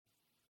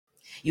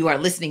You are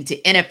listening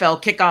to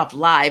NFL Kickoff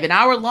Live, an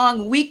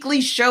hour-long weekly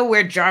show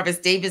where Jarvis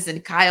Davis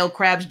and Kyle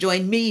Krabs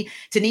join me,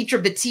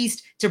 Tanitra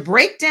Batiste, to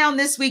break down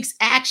this week's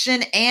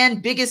action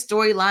and biggest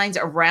storylines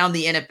around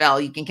the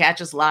NFL. You can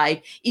catch us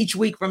live each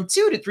week from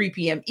 2 to 3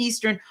 p.m.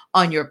 Eastern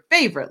on your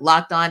favorite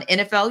Locked On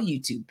NFL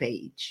YouTube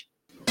page.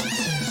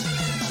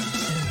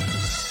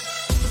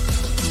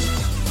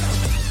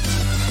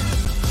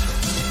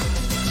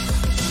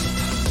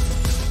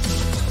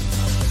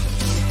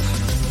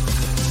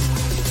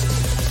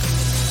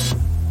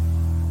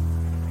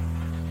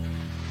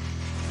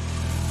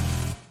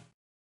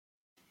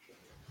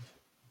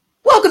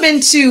 Welcome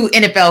into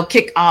NFL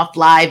Kickoff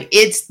Live.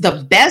 It's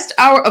the best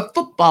hour of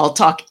football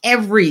talk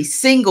every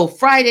single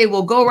Friday.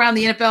 We'll go around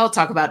the NFL,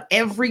 talk about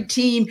every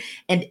team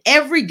and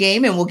every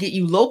game, and we'll get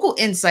you local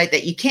insight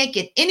that you can't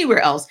get anywhere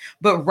else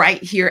but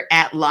right here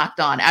at Locked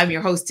On. I'm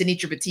your host,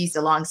 Tanitra Batiste.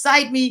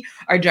 Alongside me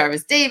are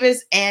Jarvis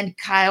Davis and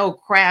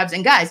Kyle Krabs.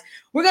 And guys,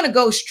 we're going to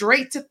go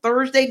straight to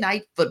Thursday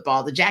night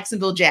football. The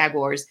Jacksonville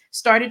Jaguars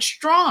started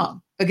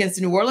strong against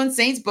the New Orleans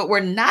Saints, but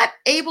were not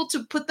able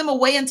to put them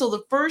away until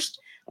the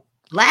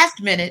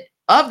last minute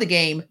of the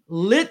game,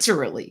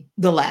 literally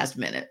the last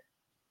minute.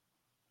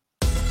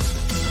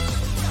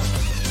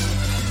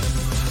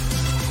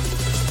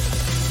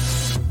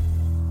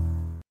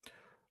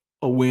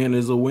 A win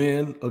is a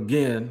win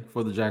again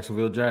for the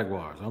Jacksonville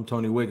Jaguars. I'm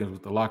Tony Wiggins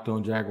with the Locked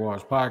On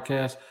Jaguars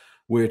podcast.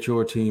 We're at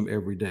your team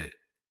every day.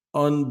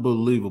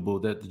 Unbelievable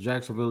that the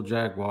Jacksonville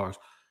Jaguars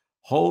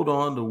hold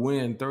on to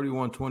win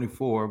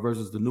 31-24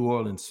 versus the New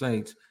Orleans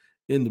Saints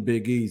in the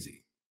Big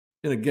Easy.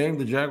 In a game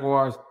the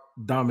Jaguars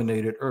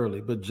dominated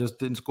early, but just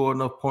didn't score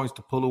enough points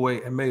to pull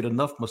away and made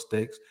enough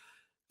mistakes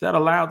that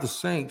allowed the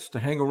Saints to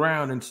hang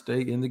around and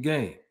stay in the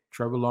game.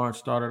 Trevor Lawrence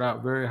started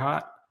out very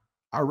hot,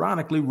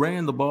 ironically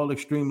ran the ball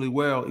extremely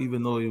well,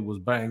 even though he was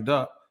banged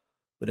up.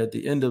 But at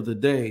the end of the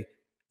day,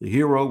 the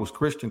hero was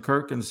Christian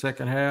Kirk in the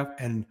second half,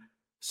 and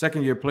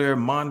second-year player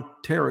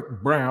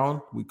Monteric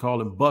Brown, we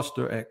call him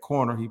Buster at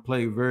corner. He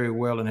played very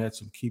well and had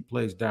some key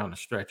plays down the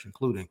stretch,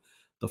 including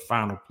the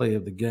final play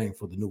of the game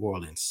for the New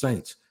Orleans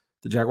Saints.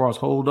 The Jaguars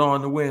hold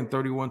on to win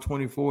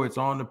 31-24. It's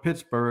on to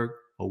Pittsburgh.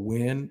 A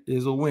win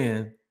is a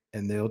win,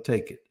 and they'll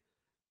take it.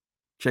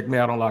 Check me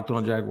out on Locked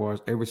On Jaguars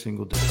every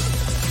single day.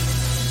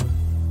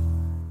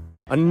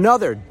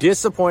 Another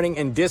disappointing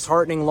and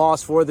disheartening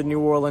loss for the New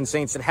Orleans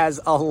Saints. It has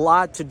a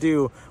lot to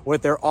do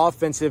with their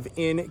offensive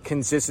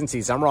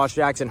inconsistencies. I'm Ross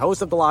Jackson,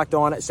 host of the Locked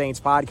On Saints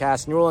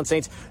podcast. New Orleans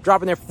Saints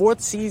dropping their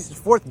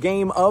fourth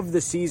game of the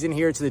season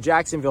here to the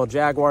Jacksonville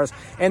Jaguars.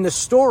 And the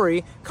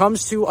story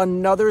comes to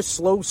another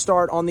slow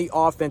start on the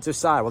offensive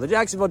side. Well, the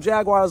Jacksonville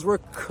Jaguars were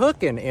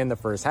cooking in the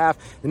first half.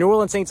 The New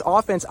Orleans Saints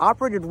offense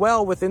operated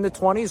well within the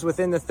 20s,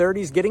 within the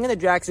 30s, getting in the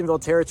Jacksonville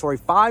territory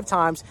 5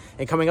 times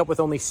and coming up with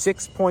only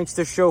 6 points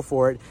to show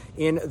for it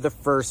in the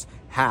first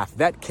half.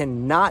 That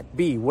cannot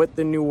be what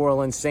the New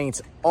Orleans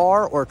Saints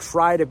are or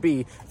try to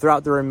be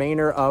throughout the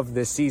remainder of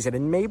this season.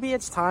 And maybe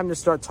it's time to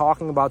start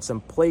talking about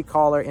some play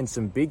caller and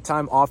some big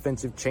time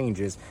offensive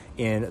changes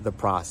in the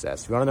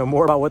process. If you want to know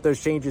more about what those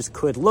changes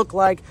could look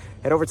like,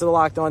 head over to the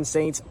Locked On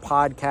Saints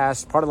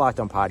podcast, part of the Locked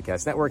On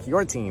Podcast Network,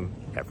 your team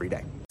every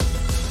day.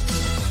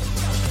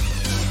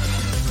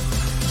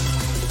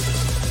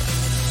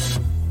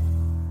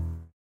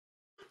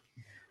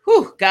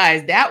 Whew,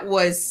 guys, that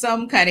was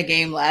some kind of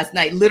game last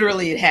night.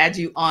 Literally, it had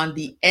you on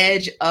the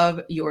edge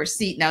of your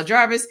seat. Now,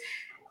 Jarvis,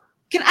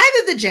 can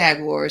either the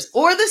Jaguars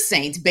or the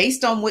Saints,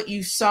 based on what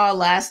you saw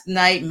last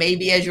night,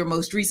 maybe as your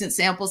most recent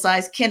sample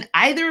size, can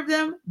either of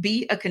them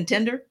be a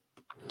contender?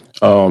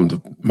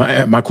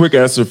 My quick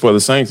answer for the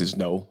Saints is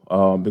no,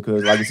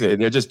 because like I said,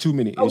 there are just too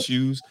many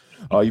issues.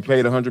 You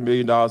paid $100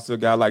 million to a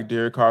guy like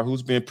Derek Carr,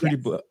 who's been pretty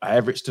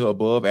average to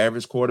above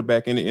average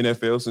quarterback in the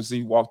NFL since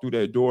he walked through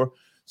that door.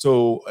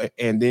 So,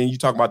 and then you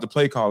talk about the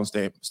play calling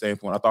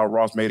standpoint. I thought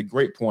Ross made a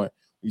great point.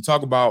 You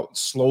talk about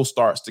slow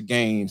starts to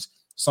games,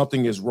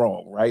 something is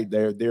wrong, right?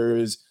 There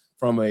is,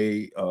 from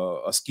a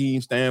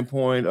scheme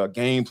standpoint, a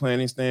game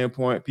planning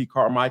standpoint, Pete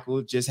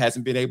Carmichael just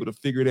hasn't been able to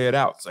figure that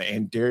out. So,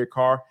 and Derek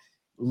Carr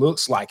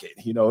looks like it.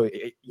 You know,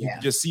 you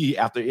just see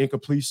after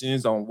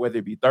incompletions on whether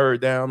it be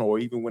third down or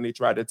even when they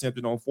tried to attempt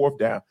it on fourth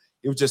down,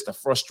 it was just a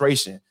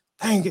frustration.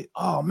 Dang it!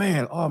 Oh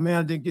man,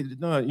 I didn't get it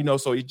done. You know,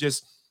 so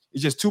it's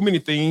just too many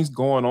things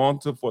going on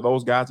for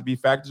those guys to be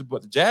factors.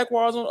 But the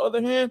Jaguars, on the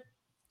other hand,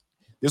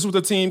 this was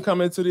the team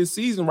coming into this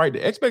season, right?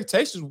 The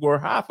expectations were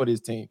high for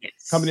this team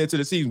coming into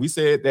the season. We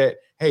said that,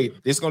 hey,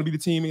 this is going to be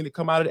the team to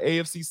come out of the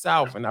AFC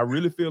South. And I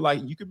really feel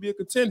like you could be a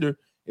contender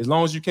as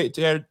long as you take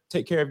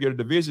care of your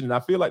division. And I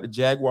feel like the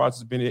Jaguars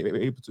have been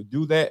able to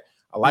do that.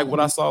 I like what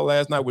I saw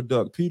last night with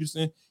Doug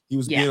Peterson. He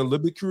was being a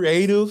little bit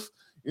creative.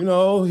 You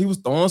know, he was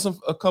throwing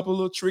a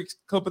couple of tricks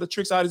out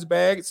of his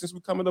bag since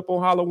we're coming up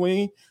on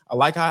Halloween. I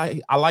like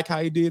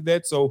how he did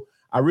that. So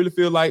I really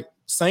feel like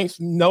Saints,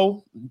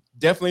 no,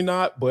 definitely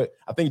not. But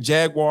I think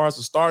Jaguars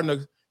are starting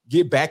to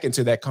get back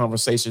into that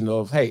conversation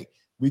of, hey,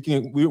 we're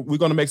going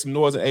to make some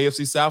noise in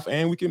AFC South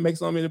and we can make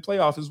some in the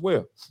playoffs as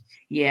well.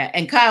 Yeah.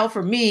 And Kyle,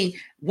 for me,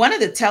 one of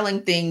the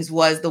telling things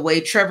was the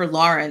way Trevor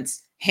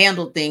Lawrence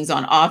handled things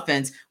on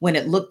offense when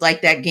it looked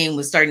like that game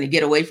was starting to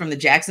get away from the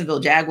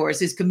Jacksonville Jaguars.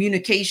 His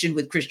communication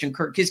with Christian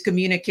Kirk, his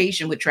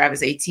communication with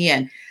Travis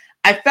Etienne.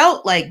 I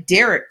felt like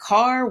Derek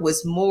Carr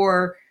was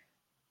more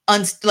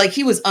like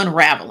he was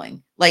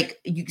unraveling. Like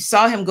you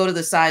saw him go to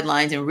the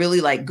sidelines and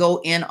really like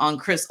go in on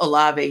Chris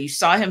Olave. You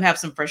saw him have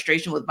some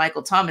frustration with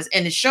Michael Thomas,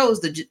 and it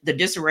shows the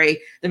disarray,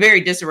 the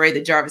very disarray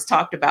that Jarvis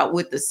talked about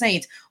with the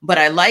Saints. But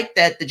I like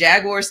that the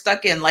Jaguars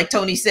stuck in, like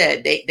Tony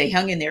said, they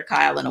hung in there,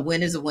 Kyle, and a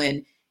win is a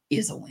win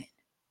is a win.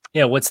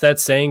 Yeah, what's that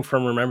saying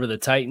from Remember the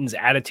Titans?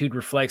 Attitude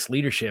reflects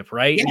leadership,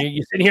 right? Yeah. And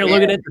you're sitting here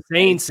looking at the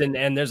Saints,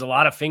 and there's a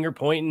lot of finger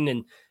pointing.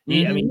 And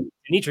I mean,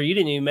 Anitra, you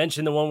didn't even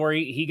mention the one where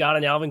he got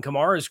an Alvin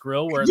Kamara's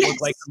grill, where it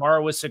looked like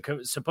Kamara was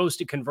supposed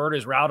to convert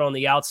his route on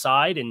the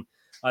outside, and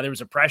there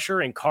was a pressure,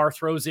 and Carr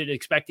throws it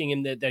expecting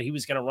him that he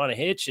was going to run a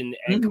hitch, and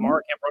Kamara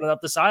kept running up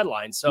the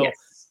sideline. So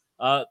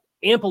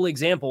ample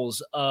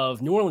examples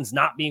of New Orleans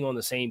not being on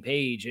the same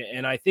page.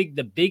 And I think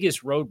the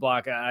biggest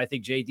roadblock, I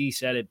think JD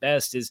said it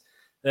best, is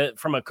that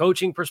from a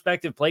coaching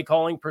perspective, play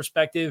calling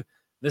perspective,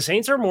 the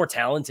Saints are more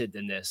talented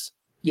than this.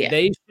 Yeah.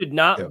 They should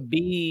not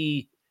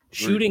be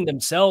shooting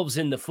themselves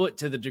in the foot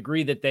to the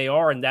degree that they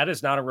are. And that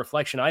is not a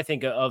reflection, I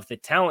think, of the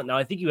talent. Now,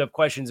 I think you have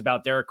questions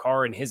about Derek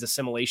Carr and his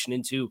assimilation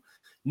into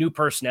new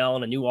personnel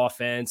and a new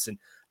offense. And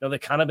they've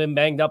kind of been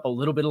banged up a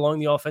little bit along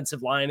the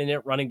offensive line and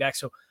at running back.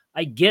 So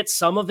I get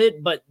some of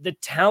it, but the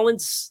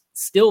talent's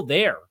still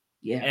there.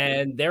 Yeah.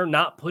 And they're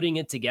not putting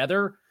it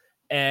together.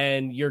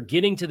 And you're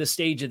getting to the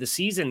stage of the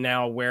season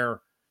now where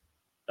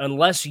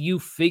unless you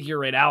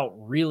figure it out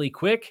really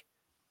quick,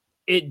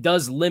 it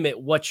does limit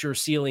what your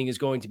ceiling is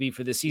going to be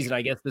for the season.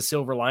 I guess the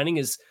silver lining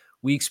is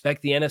we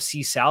expect the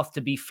NFC South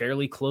to be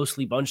fairly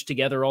closely bunched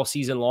together all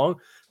season long.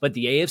 But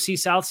the AFC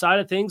South side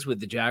of things with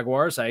the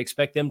Jaguars, I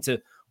expect them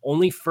to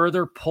only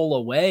further pull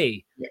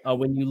away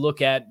when you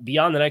look at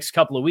beyond the next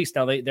couple of weeks.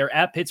 Now they're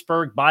at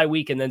Pittsburgh bye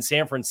week and then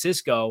San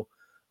Francisco,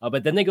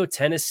 but then they go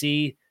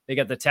Tennessee. They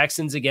got the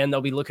Texans again.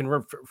 They'll be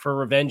looking for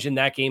revenge in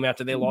that game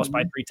after they lost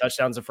by 3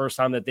 touchdowns the first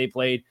time that they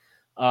played.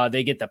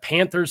 They get the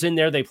Panthers in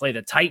there. They play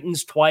the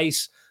Titans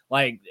twice.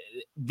 Like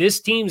this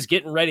team's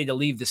getting ready to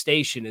leave the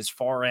station as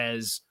far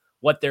as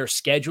what their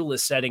schedule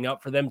is setting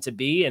up for them to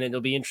be. And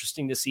it'll be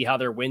interesting to see how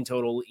their win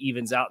total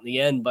evens out in the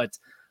end. But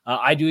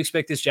I do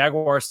expect this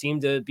Jaguars team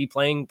to be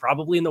playing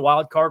probably in the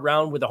wild card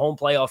round with a home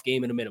playoff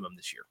game at a minimum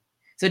this year.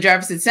 So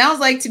Jarvis, it sounds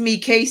like to me,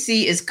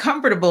 KC is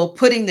comfortable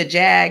putting the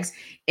Jags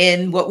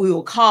in what we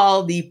will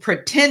call the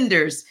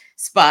pretenders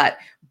spot.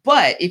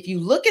 But if you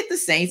look at the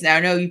Saints, now I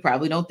know you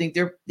probably don't think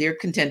they're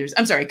contenders.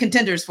 I'm sorry,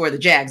 contenders for the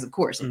Jags, of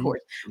course.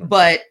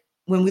 But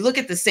when we look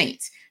at the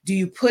Saints, do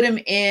you put them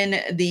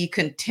in the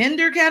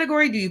contender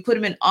category? Do you put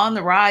them in on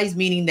the rise,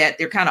 meaning that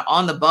they're kind of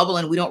on the bubble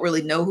and we don't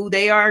really know who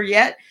they are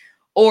yet?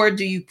 Or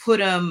do you put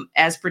them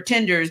as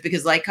pretenders?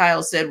 Because like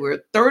Kyle said, we're a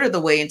third of the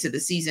way into the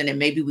season and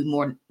maybe we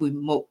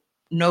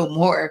know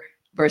more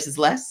versus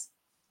less.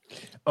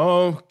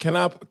 Can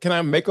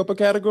I make up a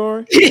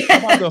category? How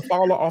about the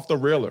faller off the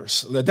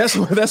railers? That's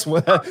why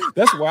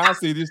I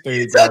see this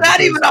thing. So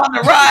not even on the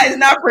rise,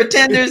 not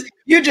pretenders.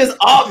 You're just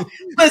off a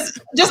cliff.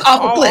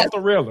 Off the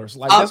railers.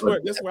 Like that's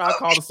where I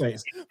call the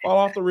Saints. Fall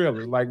off the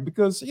railers. Like,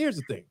 because here's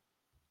the thing.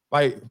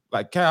 Like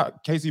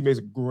Casey makes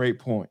a great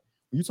point.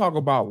 When you talk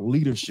about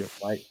leadership,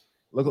 like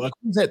look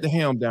who's at the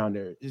helm down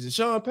there. Is it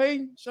Sean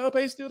Payton? Sean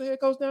Payton still the head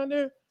coach down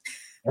there?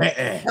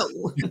 As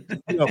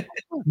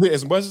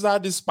much as I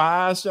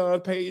despise Sean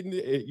Payton,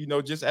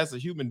 just as a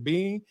human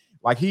being,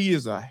 like he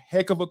is a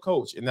heck of a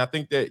coach. And I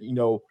think that,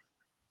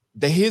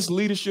 his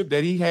leadership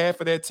that he had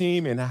for that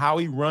team and how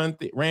he ran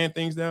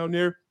things down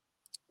there,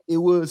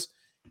 it's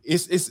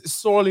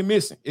sorely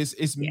missing. It's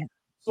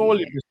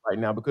sorely missing right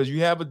now because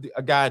you have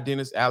a guy,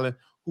 Dennis Allen,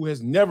 who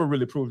has never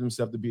really proved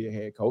himself to be a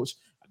head coach.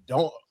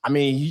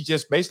 He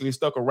just basically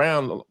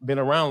been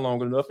around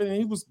long enough, and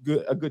he was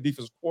a good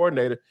defensive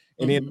coordinator,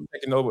 and then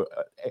taking over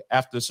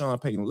after Sean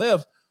Payton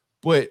left.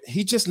 But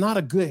he's just not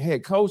a good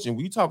head coach. And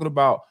when you're talking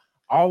about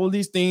all of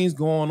these things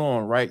going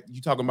on, right?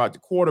 You're talking about the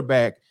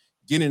quarterback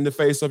getting in the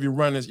face of your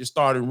runners, your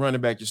starting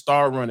running back, your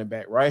star running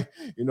back, right?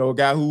 A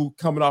guy who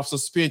coming off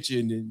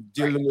suspension and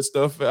dealing with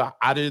stuff out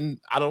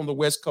on the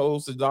West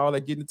Coast and all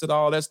that, getting into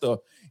all that stuff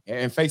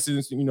and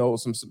facing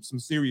some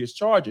serious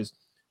charges.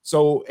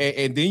 So,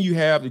 and then you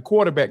have the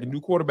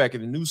new quarterback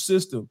in the new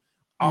system.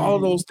 All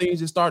those things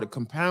just start to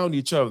compound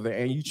each other,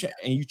 and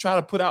you try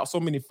to put out so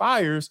many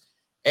fires.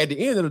 At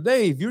the end of the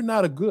day, if you're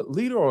not a good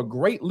leader or a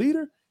great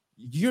leader,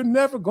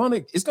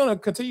 it's gonna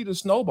continue to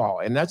snowball.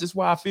 And that's just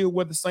why I feel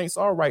where the Saints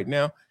are right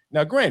now.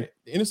 Now, granted,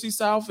 the NFC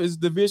South is a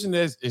division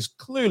that is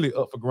clearly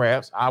up for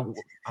grabs. I'm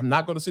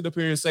not going to sit up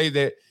here and say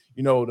that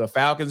the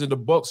Falcons and the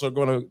Bucs are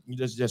going to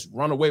just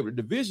run away with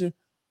the division,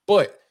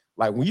 but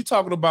like when you're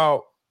talking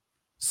about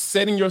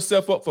setting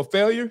yourself up for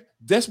failure,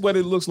 that's what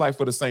it looks like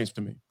for the Saints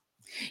to me.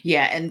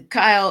 Yeah. And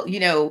Kyle,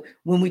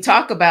 when we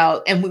talk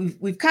about, and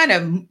we've kind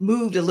of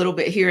moved a little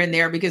bit here and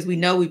there because we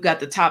know we've got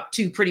the top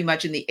two pretty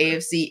much in the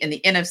AFC and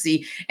the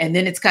NFC, and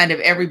then it's kind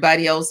of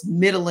everybody else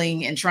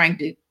middling and trying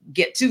to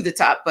get to the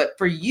top. But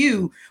for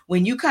you,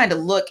 when you kind of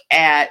look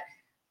at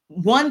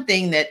one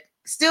thing that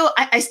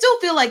I still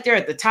feel like they're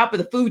at the top of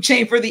the food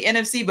chain for the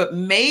NFC, but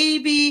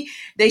maybe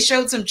they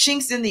showed some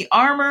chinks in the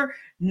armor.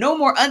 No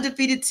more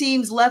undefeated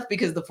teams left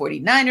because the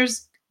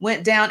 49ers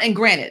went down. And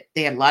granted,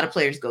 they had a lot of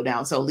players go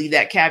down, so leave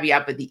that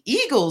caveat. But the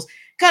Eagles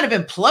kind of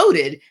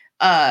imploded.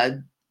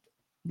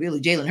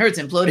 Really, Jalen Hurts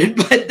imploded,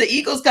 but the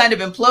Eagles kind of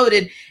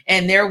imploded,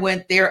 and there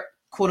went their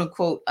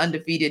quote-unquote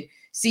undefeated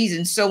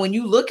season. So when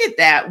you look at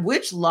that,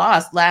 which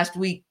loss last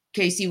week,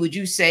 KC, would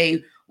you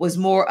say was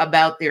more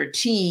about their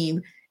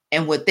team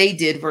and what they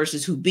did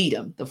versus who beat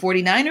them, the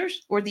 49ers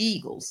or the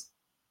Eagles?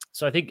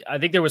 So I think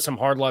there was some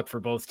hard luck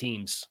for both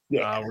teams.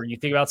 Where you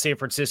think about San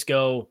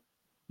Francisco,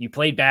 you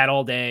played bad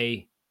all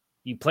day.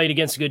 You played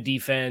against a good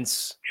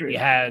defense. True. You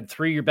had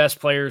 3 of your best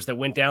players that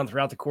went down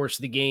throughout the course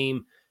of the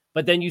game,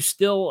 but then you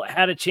still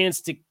had a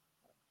chance to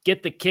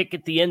get the kick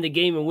at the end of the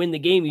game and win the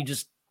game.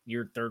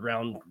 Your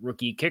third-round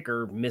rookie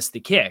kicker missed the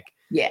kick.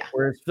 Yeah.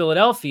 Whereas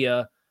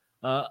Philadelphia,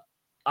 and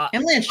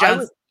Lance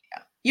Johnson,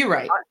 you're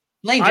right.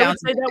 Lane Johnson, I would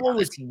say that one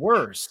was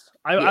worse.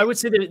 I would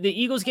say that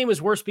the Eagles game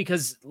was worse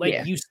because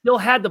you still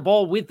had the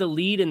ball with the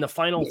lead in the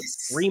final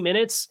 3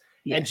 minutes,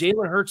 and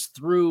Jalen Hurts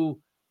threw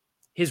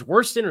his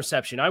worst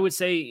interception. I would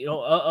say,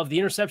 of the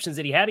interceptions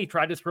that he had, he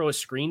tried to throw a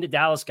screen to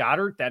Dallas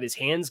Goedert that his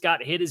hands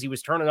got hit as he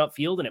was turning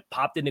upfield, and it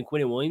popped into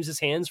Quinnen Williams'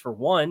 hands for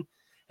one.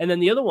 And then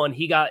the other one,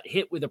 he got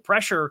hit with a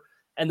pressure,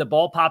 and the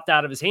ball popped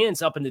out of his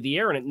hands up into the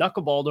air, and it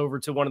knuckleballed over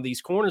to one of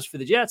these corners for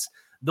the Jets.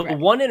 The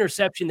one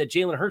interception that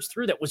Jalen Hurts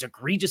threw that was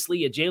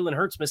egregiously a Jalen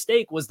Hurts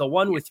mistake was the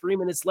one with 3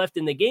 minutes left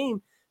in the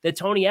game that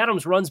Tony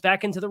Adams runs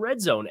back into the red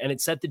zone, and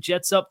it set the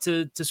Jets up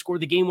to score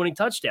the game-winning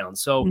touchdown.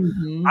 So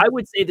I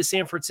would say the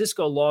San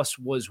Francisco loss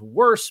was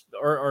worse,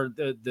 or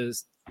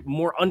the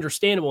more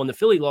understandable, and the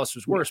Philly loss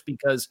was worse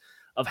because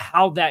of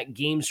how that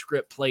game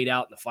script played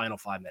out in the final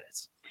 5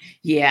 minutes.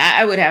 Yeah,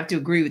 I would have to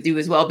agree with you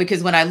as well,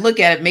 because when I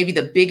look at it, maybe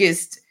the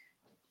biggest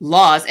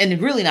loss,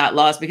 and really not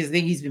lost because I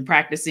think he's been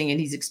practicing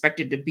and he's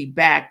expected to be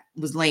back,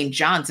 was Lane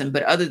Johnson.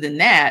 But other than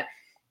that,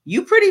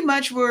 you pretty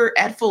much were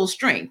at full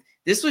strength.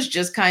 This was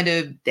just kind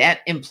of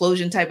that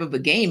implosion type of a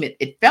game.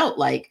 It felt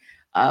like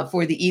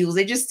for the Eagles.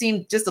 They just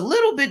seemed just a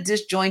little bit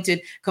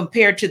disjointed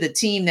compared to the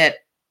team that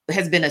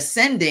has been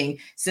ascending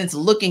since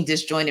looking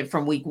disjointed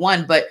from week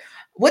one. But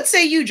what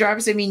say you,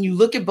 Jarvis? I mean, you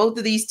look at both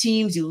of these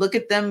teams, you look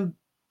at them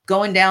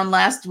going down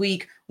last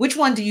week. Which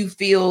one do you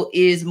feel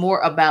is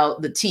more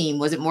about the team?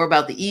 Was it more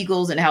about the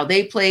Eagles and how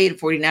they played,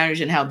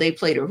 49ers and how they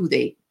played, or who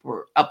they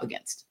were up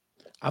against?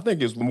 I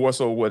think it's more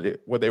so what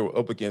they were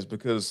up against,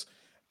 because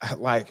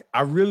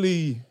I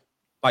really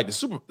like the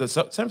San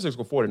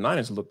Francisco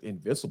 49ers looked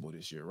invincible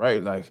this year,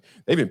 right? Like,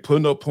 they've been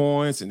putting up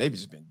points and they've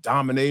just been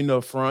dominating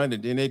up front,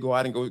 and then they go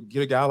out and go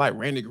get a guy like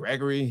Randy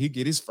Gregory. He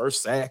get his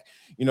first sack,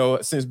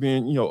 since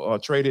being,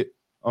 traded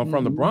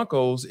from the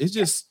Broncos. It's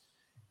just,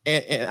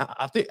 and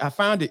I think I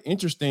found it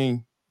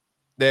interesting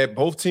that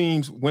both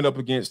teams went up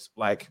against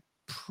like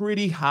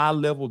pretty high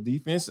level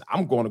defense.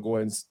 I'm going to go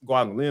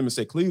out on a limb and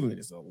say Cleveland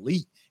is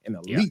elite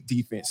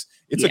defense.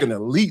 It took an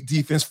elite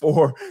defense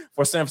for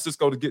San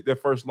Francisco to get their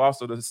first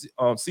loss of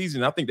the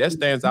season. I think that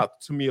stands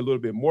out to me a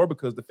little bit more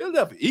because the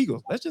Philadelphia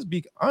Eagles, let's just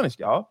be honest,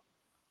 y'all,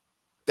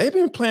 they've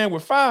been playing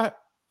with fire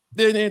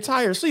the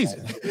entire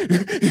season.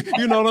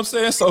 You know what I'm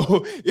saying?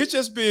 So it's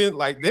just been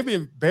like they've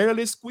been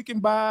barely squeaking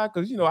by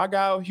because, I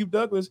got Hugh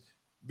Douglas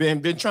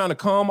been trying to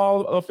calm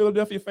all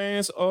Philadelphia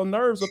fans'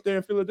 nerves up there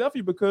in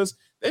Philadelphia because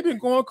they've been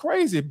going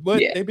crazy, but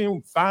they've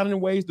been finding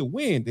ways to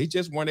win. They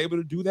just weren't able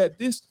to do that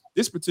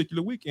this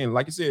particular weekend.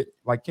 Like you said,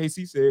 like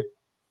KC said,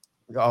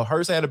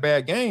 Hurts had a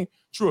bad game,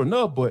 true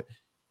enough,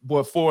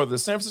 but for the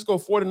San Francisco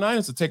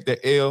 49ers to take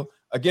the L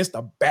against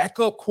a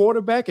backup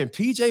quarterback and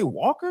PJ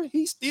Walker,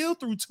 he still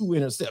threw 2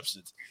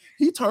 interceptions.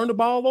 He turned the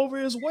ball over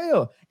as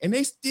well, and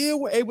they still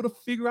were able to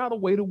figure out a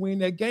way to win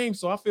that game.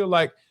 So I feel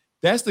like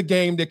that's the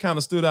game that kind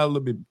of stood out a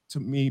little bit to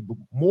me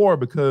more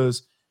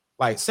because,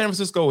 like, San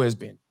Francisco has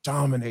been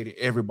dominating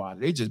everybody.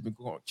 They just been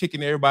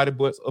kicking everybody's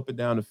butts up and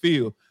down the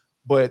field.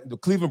 But the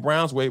Cleveland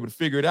Browns were able to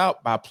figure it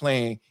out by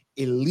playing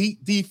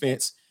elite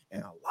defense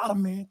and a lot of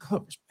man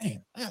coverage.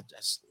 Man, I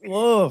just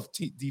love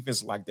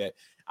defense like that.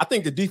 I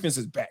think the defense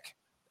is back.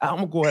 I'm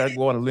going to go ahead and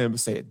go on a limb and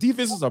say it.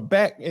 Defenses are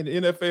back in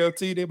the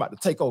NFL. They're about to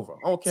take over.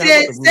 I don't care.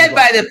 Said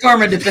by the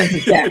former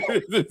defensive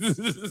tackle.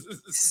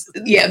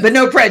 Yeah, but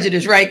no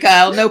prejudice, right,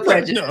 Kyle? No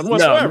prejudice.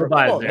 No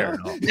bias there.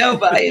 No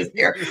bias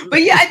there.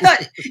 But yeah, I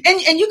thought,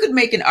 and you could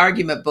make an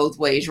argument both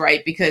ways,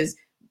 right? Because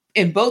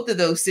in both of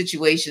those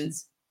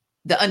situations,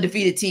 the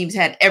undefeated teams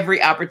had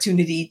every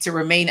opportunity to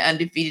remain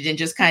undefeated and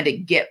just kind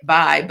of get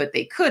by, but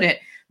they couldn't.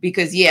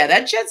 Because,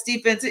 that Jets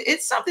defense,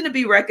 it's something to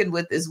be reckoned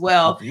with as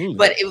well. Absolutely.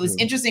 But it was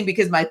interesting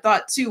because my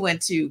thought, too,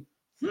 went to,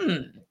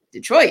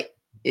 Detroit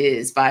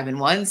is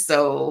 5-1.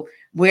 So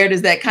where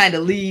does that kind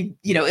of leave,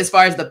 as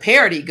far as the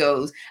parity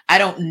goes? I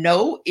don't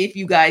know if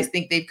you guys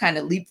think they've kind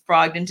of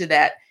leapfrogged into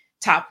that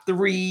top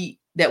 3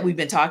 that we've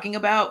been talking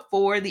about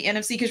for the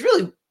NFC. Because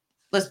really,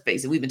 let's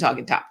face it, we've been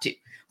talking top 2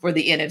 for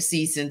the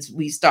NFC since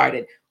we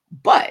started.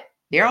 But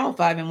They're all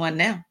 5-1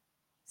 now.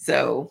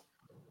 So,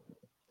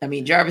 I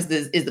mean, Jarvis,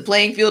 is the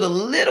playing field a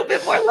little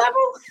bit more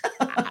level?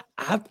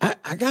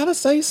 I gotta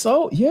say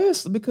so,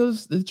 yes,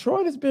 because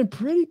Detroit has been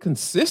pretty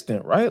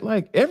consistent, right?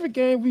 Like every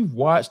game we've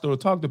watched or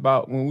talked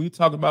about, when we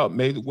talk about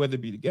maybe whether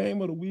it be the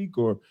game of the week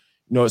or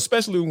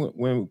especially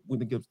when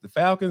it gets the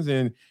Falcons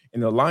and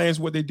the Lions,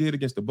 what they did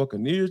against the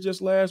Buccaneers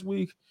just last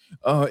week,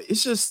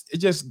 it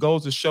just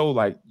goes to show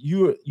like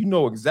you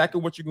know exactly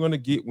what you're going to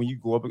get when you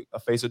go up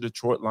face a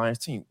Detroit Lions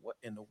team. What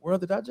in the world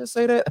did I just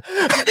say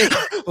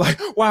that? Like,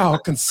 wow,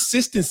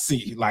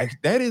 consistency, like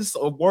that is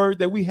a word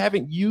that we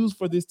haven't used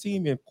for this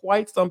team in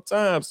quite some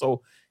time.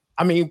 So,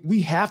 I mean,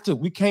 we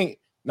can't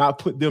not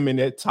put them in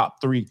that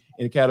top 3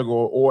 in the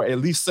category, or at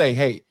least say,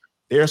 hey,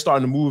 they're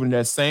starting to move in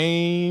that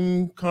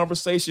same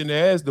conversation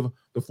as the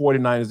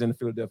 49ers and the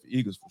Philadelphia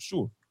Eagles for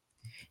sure.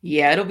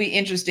 Yeah, it'll be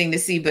interesting to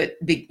see, but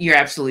you're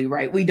absolutely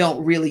right. We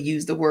don't really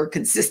use the word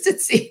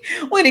consistency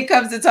when it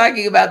comes to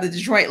talking about the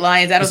Detroit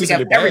Lions. I don't think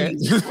I've ever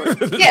used the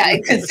word. Yeah,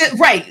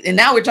 right. And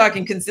now we're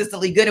talking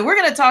consistently good. And we're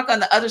going to talk on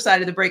the other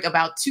side of the break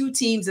about 2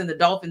 teams in the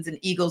Dolphins and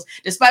Eagles,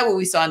 despite what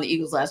we saw in the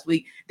Eagles last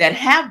week, that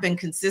have been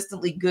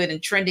consistently good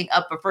and trending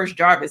up. But first,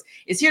 Jarvis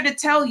is here to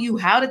tell you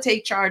how to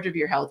take charge of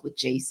your health with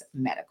Jace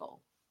Medical.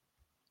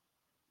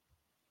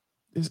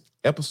 This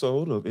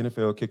episode of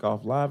NFL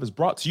Kickoff Live is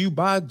brought to you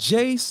by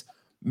Jace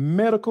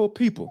Medical.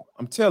 People,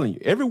 I'm telling you,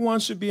 everyone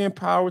should be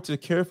empowered to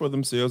care for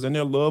themselves and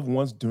their loved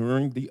ones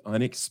during the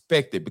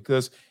unexpected.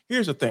 Because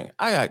here's the thing,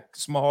 I got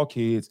small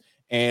kids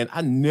and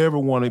I never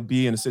want to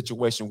be in a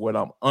situation where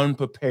I'm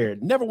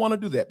unprepared. Never want to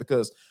do that,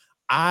 because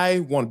I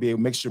want to be able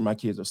to make sure my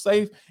kids are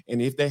safe.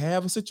 And if they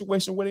have a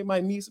situation where they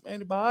might need some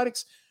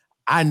antibiotics,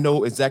 I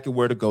know exactly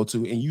where to go to,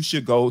 and you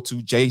should go to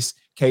Jace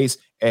Case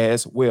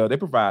as well. They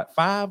provide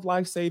 5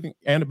 life-saving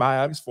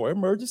antibiotics for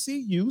emergency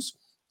use.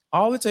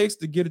 All it takes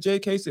to get a J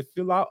case is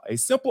fill out a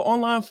simple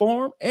online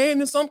form,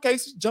 and in some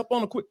cases, jump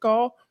on a quick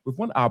call with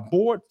one of our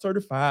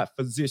board-certified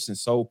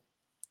physicians.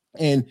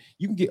 And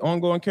you can get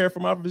ongoing care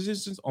from our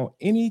physicians on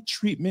any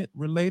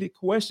treatment-related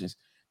questions.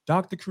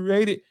 Doctor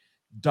created,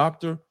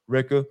 doctor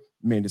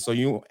recommended. So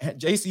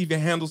Jace even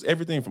handles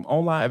everything from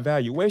online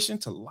evaluation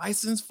to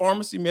licensed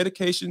pharmacy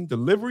medication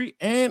delivery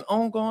and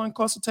ongoing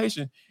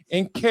consultation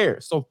and care.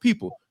 So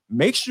people,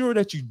 make sure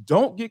that you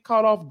don't get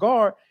caught off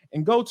guard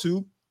and go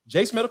to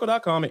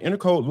jacemedical.com and enter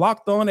code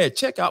locked on at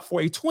checkout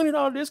for a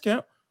 $20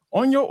 discount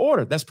on your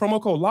order. That's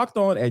promo code locked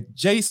on at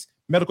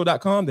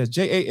jacemedical.com. That's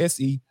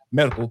JASE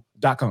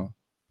medical.com.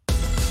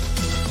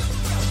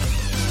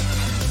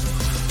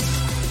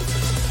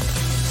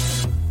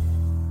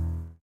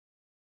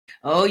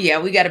 Oh, yeah,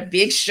 we got a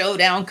big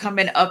showdown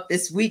coming up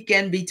this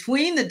weekend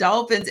between the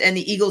Dolphins and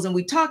the Eagles. And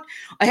we talked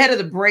ahead of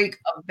the break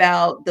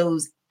about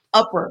those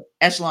upper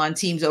echelon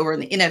teams over in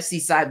the NFC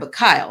side. But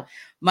Kyle,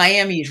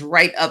 Miami is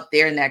right up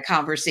there in that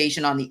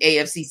conversation on the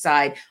AFC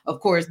side.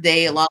 Of course,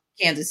 they, along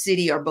with Kansas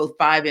City, are both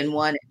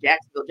 5-1, and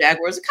Jacksonville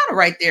Jaguars are kind of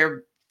right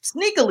there,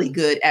 sneakily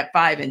good at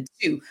 5-2.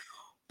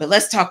 But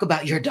let's talk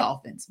about your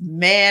Dolphins.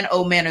 Man,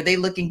 oh man, are they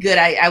looking good?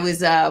 I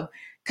was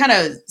kind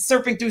of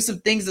surfing through some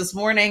things this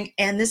morning,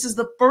 and this is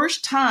the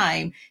first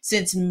time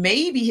since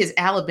maybe his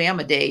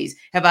Alabama days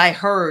have I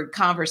heard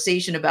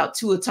conversation about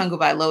Tua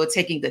Tagovailoa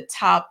taking the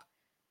top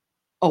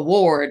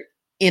award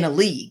in a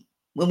league.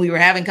 When we were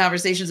having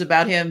conversations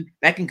about him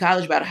back in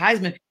college about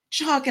Heisman,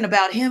 talking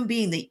about him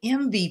being the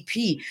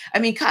MVP. I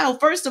mean, Kyle,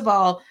 first of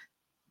all,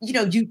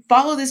 you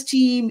follow this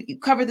team, you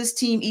cover this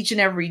team each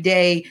and every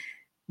day.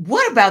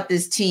 What about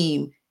this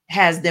team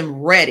has them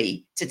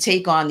ready to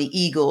take on the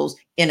Eagles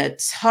in a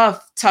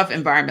tough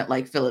environment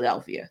like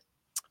Philadelphia?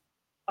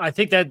 I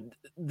think that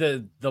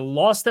the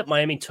loss that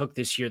Miami took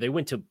this year, they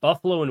went to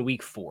Buffalo in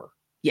week 4.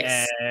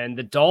 Yes. And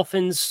the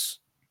Dolphins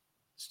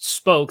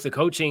spoke, the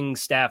coaching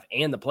staff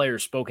and the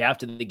players spoke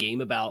after the game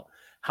about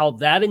how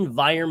that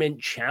environment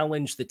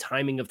challenged the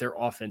timing of their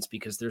offense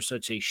because they're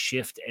such a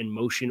shift and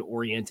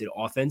motion-oriented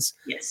offense.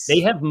 Yes. They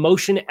have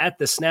motion at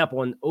the snap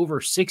on over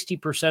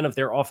 60% of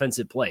their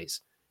offensive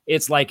plays.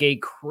 It's like a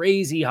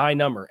crazy high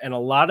number. And a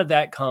lot of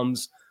that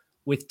comes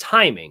with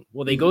timing.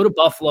 Well, they go to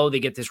Buffalo, they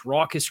get this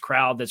raucous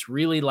crowd that's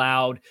really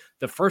loud.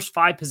 The first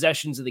 5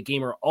 possessions of the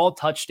game are all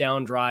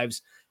touchdown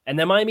drives. And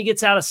then Miami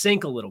gets out of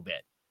sync a little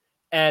bit.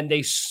 And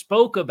they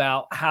spoke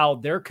about how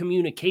their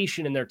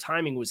communication and their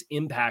timing was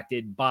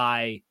impacted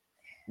by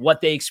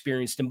what they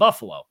experienced in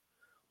Buffalo.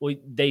 Well,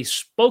 they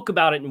spoke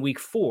about it in week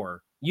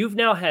 4. You've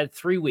now had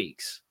 3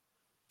 weeks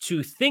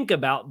to think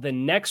about the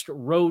next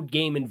road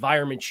game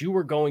environment you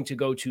were going to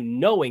go to,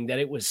 knowing that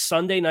it was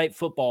Sunday Night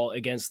Football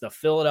against the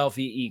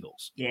Philadelphia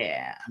Eagles.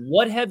 Yeah.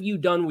 What have you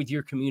done with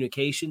your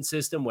communication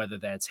system, whether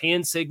that's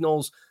hand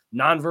signals,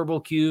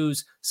 nonverbal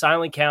cues,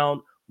 silent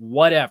count,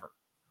 whatever?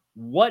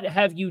 What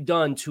have you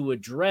done to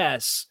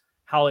address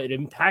how it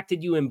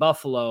impacted you in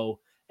Buffalo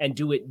and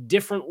do it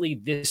differently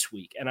this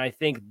week? And I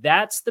think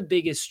that's the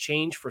biggest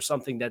change for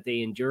something that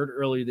they endured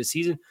earlier this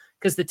season,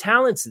 because the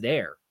talent's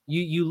there.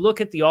 You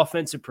look at the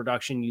offensive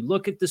production, you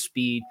look at the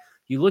speed,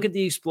 you look at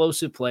the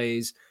explosive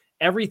plays,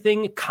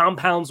 everything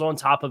compounds on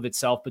top of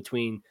itself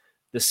between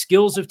the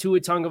skills of Tua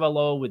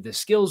Tagovailoa, with the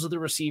skills of the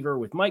receiver,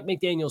 with Mike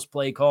McDaniel's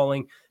play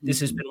calling. This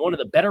has been one of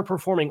the better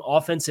performing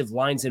offensive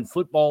lines in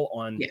football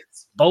on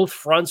both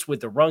fronts,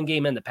 with the run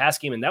game and the pass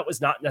game. And that was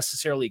not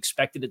necessarily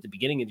expected at the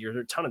beginning of the year. There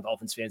are a ton of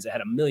Dolphins fans that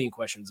had a million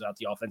questions about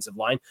the offensive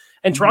line.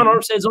 And Teron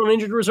Armstead's on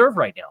injured reserve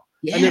right now.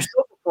 And they're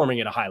still performing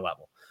at a high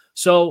level.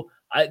 So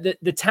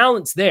the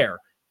talent's there.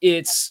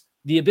 It's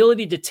the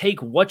ability to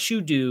take what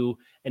you do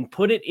and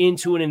put it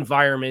into an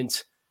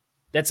environment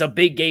that's a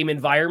big game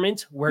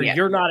environment where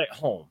you're not at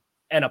home,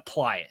 and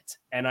apply it.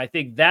 And I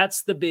think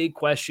that's the big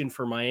question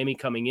for Miami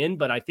coming in.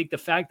 But I think the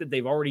fact that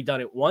they've already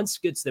done it once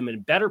gets them in a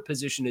better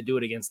position to do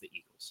it against the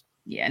Eagles.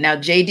 Yeah. Now,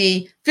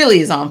 JD, Philly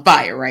is on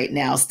fire right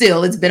now.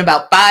 Still, it's been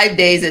about 5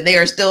 days and they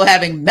are still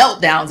having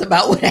meltdowns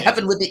about what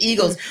happened with the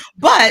Eagles.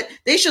 But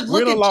they should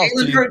look at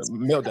Jalen Hurts.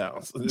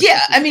 Meltdowns.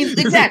 Yeah, I mean,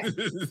 exactly.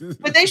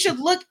 But they should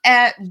look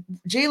at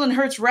Jalen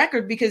Hurts'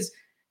 record, because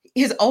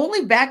his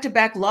only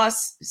back-to-back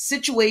loss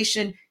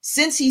situation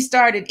since he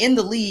started in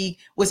the league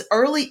was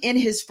early in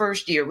his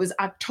first year. It was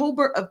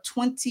October of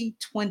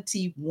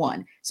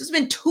 2021. So it's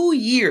been 2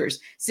 years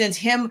since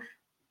him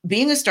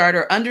being a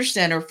starter under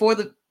center for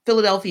the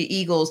Philadelphia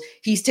Eagles.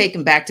 He's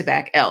taken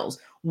back-to-back L's.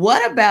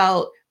 What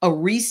about a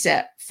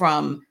reset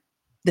from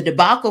the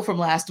debacle from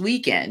last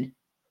weekend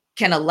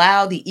can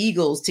allow the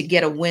Eagles to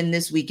get a win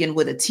this weekend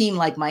with a team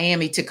like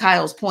Miami, to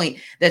Kyle's point,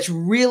 that's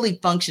really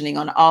functioning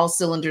on all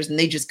cylinders, and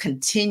they just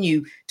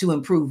continue to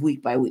improve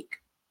week by week?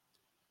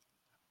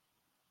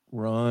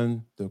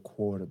 Run the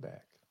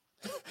quarterback.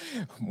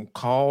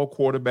 Call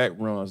quarterback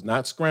runs,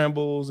 not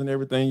scrambles and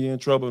everything. You're in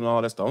trouble and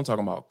all that stuff. I'm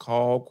talking about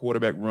call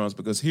quarterback runs,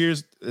 because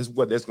here's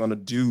what that's going to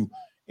do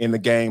in the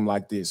game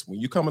like this. When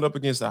you're coming up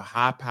against a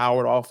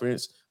high-powered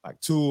offense like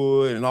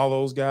Tua and all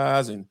those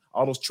guys and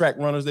all those track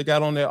runners they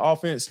got on their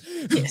offense,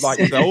 like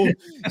those,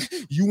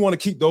 you want to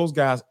keep those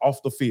guys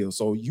off the field.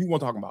 So you want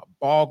to talk about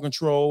ball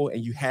control,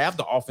 and you have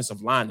the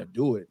offensive line to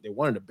do it. They're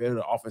one of the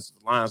better offensive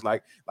lines,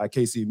 like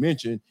KC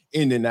mentioned,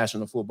 in the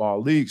National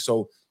Football League.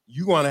 So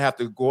you're going to have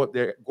to go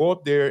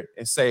up there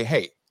and say,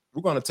 hey,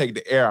 we're going to take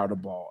the air out of the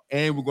ball,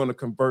 and we're going to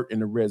convert in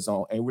the red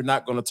zone, and we're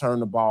not going to turn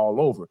the ball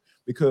over,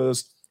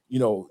 because,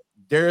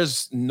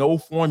 there's no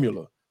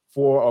formula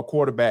for a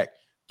quarterback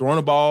throwing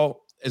the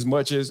ball as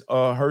much as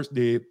Hurts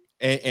did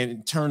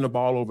and turn the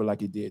ball over like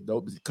he did,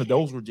 though, because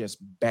those were just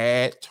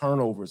bad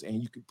turnovers,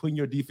 and you can put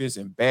your defense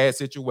in bad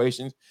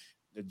situations.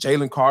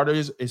 Jalen Carter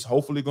is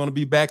hopefully going to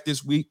be back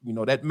this week.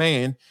 That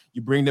man,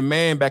 you bring the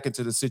man back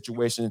into the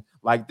situation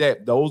like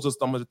that. Those are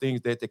some of the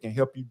things that can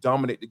help you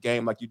dominate the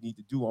game like you need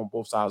to do on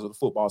both sides of the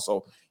football.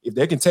 So if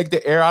they can take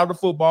the air out of the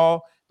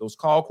football, those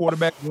call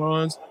quarterback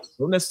runs,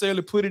 don't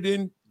necessarily put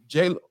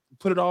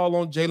it all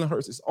on Jalen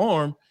Hurts'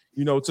 arm,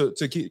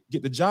 to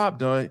get the job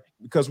done,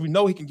 because we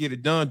know he can get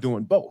it done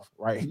doing both,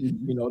 right?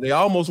 They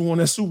almost won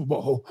that Super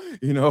Bowl.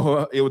 They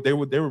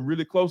were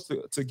really close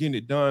to getting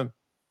it done,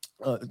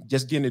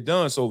 just getting it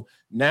done. So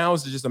now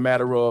it's just a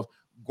matter of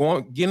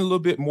getting a little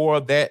bit more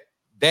of that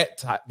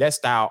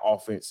style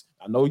offense.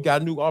 I know you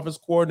got a new offense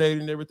coordinator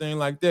and everything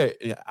like that.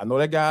 I know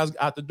that guy's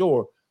out the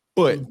door,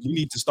 but you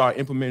need to start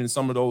implementing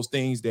some of those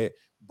things that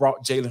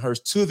brought Jalen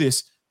Hurts to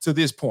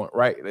this point,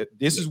 right?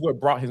 This is what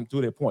brought him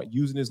to that point,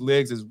 using his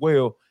legs as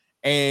well,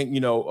 and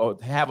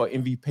have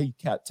an MVP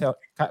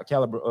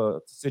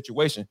caliber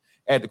situation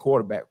at the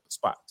quarterback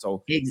spot.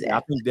 So exactly. I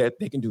think that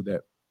they can do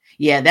that.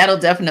 Yeah, that'll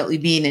definitely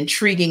be an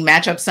intriguing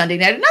matchup Sunday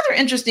night. Another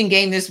interesting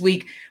game this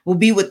week will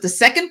be with the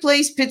second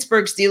place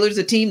Pittsburgh Steelers,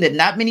 a team that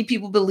not many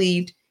people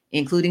believed,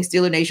 including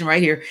Steeler Nation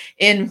right here,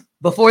 in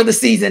before the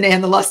season,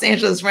 and the Los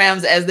Angeles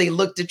Rams as they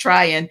look to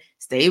try and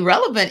stay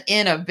relevant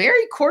in a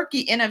very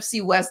quirky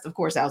NFC West, of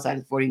course, outside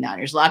of the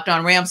 49ers. Locked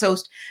On Rams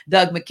host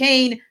Doug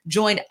McCain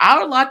joined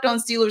our Locked On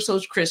Steelers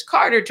host Chris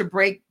Carter to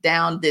break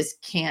down this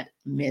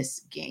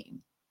can't-miss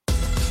game.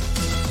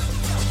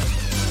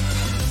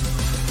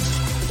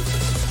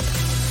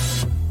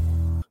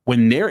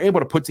 When they're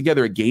able to put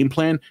together a game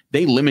plan,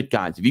 they limit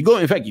guys. If you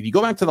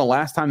go back to the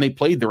last time they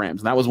played the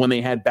Rams, and that was when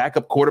they had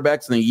backup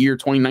quarterbacks in the year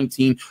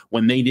 2019,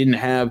 when they didn't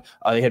have,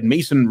 they had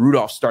Mason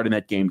Rudolph starting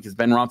that game because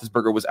Ben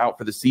Roethlisberger was out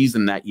for the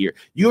season that year.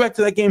 You go back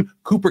to that game,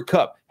 Cooper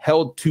Kupp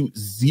held to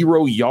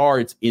 0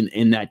 yards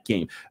in that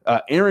game.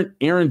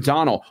 Aaron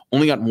Donald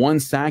only got 1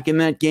 sack in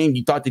that game.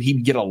 You thought that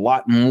he'd get a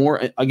lot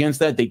more against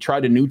that. They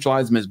tried to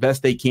neutralize him as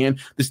best they can.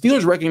 The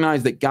Steelers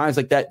recognize that guys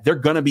like that, they're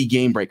going to be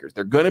game breakers.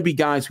 They're going to be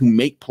guys who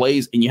make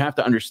plays, and you have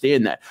to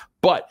understand that.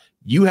 But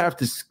you have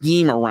to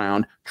scheme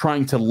around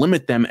trying to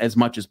limit them as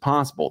much as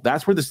possible.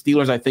 That's where the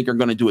Steelers, I think, are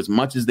going to do as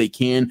much as they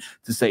can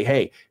to say,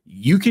 hey,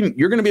 you're going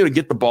to be able to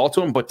get the ball to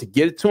them, but to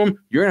get it to them,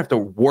 you're going to have to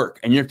work,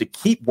 and you have to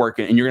keep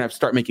working, and you're going to have to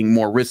start making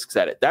more risks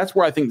at it. That's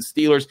where I think the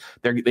Steelers,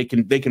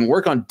 they can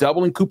work on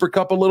doubling Cooper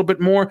Kupp a little bit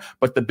more,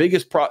 but the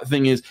biggest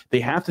thing is they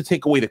have to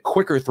take away the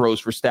quicker throws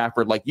for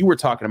Stafford, like you were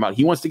talking about.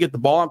 He wants to get the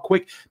ball out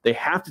quick. They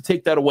have to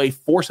take that away,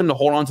 force him to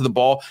hold on to the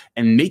ball,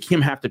 and make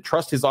him have to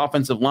trust his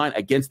offensive line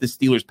against the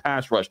Steelers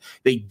pass rush.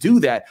 They do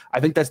that. I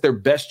think that's their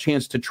best best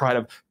chance to try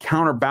to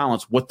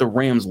counterbalance what the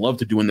Rams love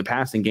to do in the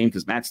passing game,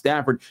 because Matt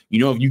Stafford,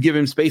 if you give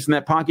him space in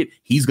that pocket,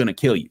 he's going to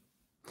kill you.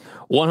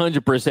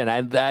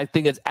 100%. I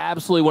think that's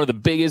absolutely one of the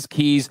biggest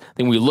keys.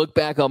 Then we look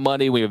back on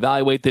Monday, we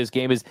evaluate this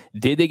game is,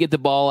 did they get the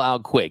ball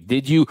out quick?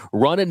 Did you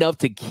run enough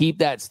to keep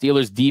that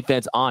Steelers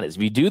defense honest?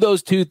 If you do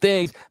those two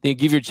things, then you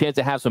give you a chance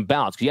to have some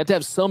balance. Because you have to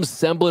have some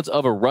semblance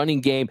of a running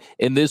game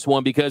in this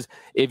one, because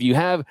if you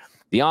have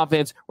the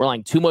offense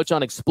relying too much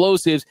on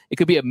explosives, it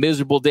could be a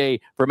miserable day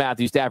for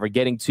Matthew Stafford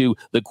getting to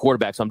the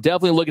quarterback. So I'm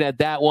definitely looking at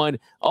that one.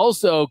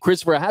 Also,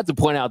 Christopher, I had to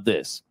point out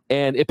this,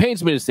 and it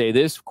pains me to say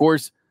this, of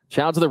course.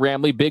 Shout out to the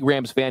Ramley, big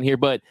Rams fan here,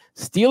 but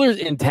Steelers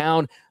in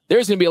town,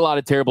 there's going to be a lot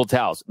of terrible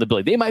towels.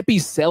 They might be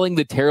selling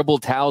the terrible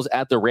towels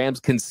at the Rams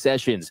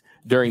concessions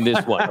during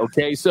this one,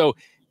 okay? So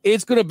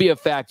it's going to be a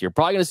factor. You're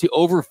probably going to see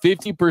over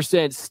 50%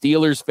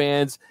 Steelers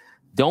fans.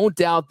 Don't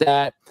doubt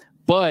that,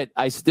 but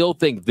I still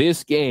think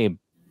this game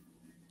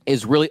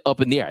is really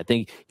up in the air. I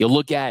think you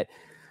look at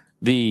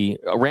the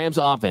Rams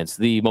offense,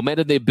 the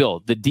momentum they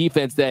built, the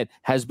defense that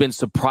has been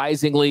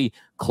surprisingly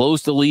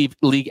close to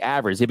league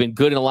average. They've been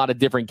good in a lot of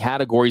different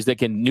categories that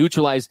can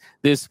neutralize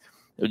this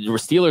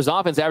Steelers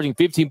offense, averaging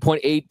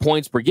 15.8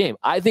 points per game.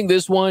 I think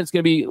this one is going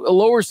to be a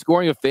lower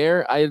scoring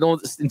affair. I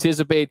don't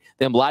anticipate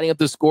them lighting up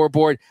the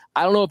scoreboard.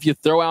 I don't know if you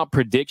throw out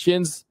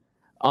predictions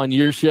on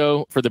your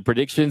show for the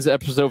predictions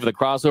episode for the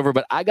crossover,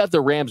 but I got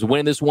the Rams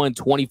winning this one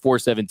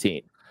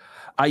 24-17.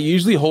 I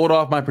usually hold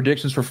off my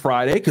predictions for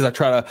Friday because I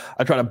try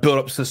to build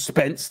up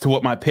suspense to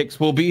what my picks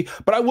will be.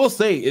 But I will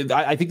say,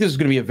 I think this is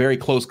going to be a very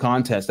close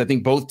contest. I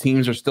think both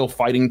teams are still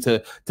fighting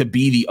to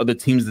be the other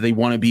teams that they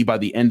want to be by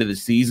the end of the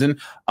season.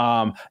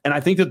 And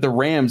I think that the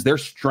Rams, their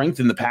strength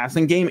in the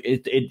passing game,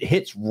 it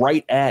hits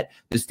right at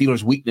the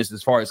Steelers' weakness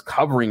as far as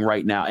covering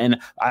right now.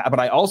 But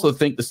I also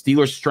think the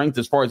Steelers' strength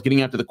as far as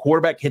getting after the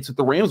quarterback hits at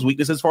the Rams'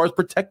 weakness as far as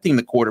protecting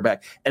the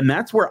quarterback. And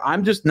that's where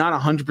I'm just not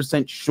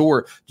 100%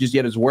 sure just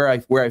yet is where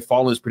I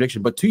fall in this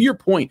prediction. But to your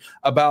point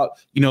about,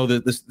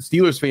 the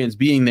Steelers fans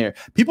being there,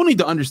 people need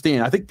to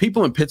understand. I think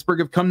people in Pittsburgh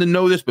have come to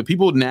know this, but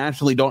people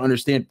naturally don't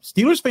understand.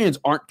 Steelers fans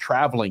aren't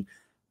traveling.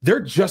 They're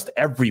just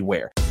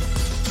everywhere.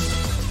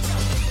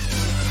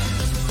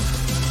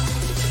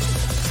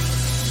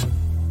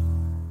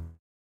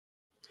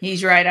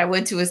 He's right. I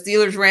went to a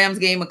Steelers-Rams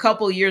game a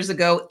couple years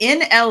ago in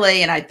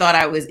LA, and I thought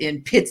I was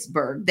in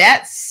Pittsburgh.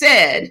 That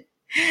said,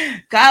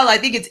 Kyle, I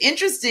think it's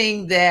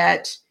interesting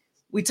that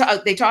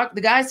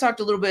the guys talked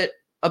a little bit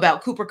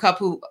about Cooper Kupp,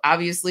 who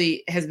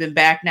obviously has been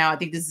back now. I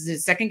think this is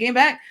his second game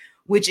back,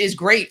 which is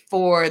great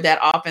for that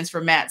offense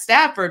for Matt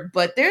Stafford.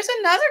 But there's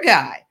another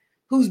guy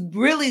who's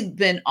really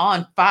been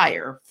on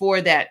fire for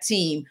that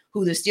team,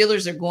 who the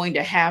Steelers are going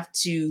to have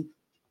to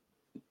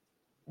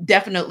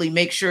definitely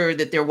make sure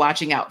that they're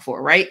watching out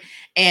for, right?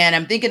 And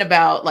I'm thinking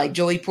about like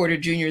Joey Porter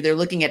Jr. They're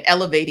looking at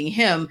elevating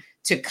him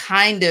to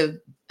kind of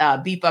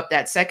beef up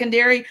that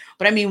secondary.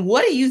 But I mean,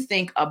 what do you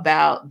think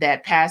about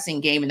that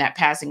passing game and that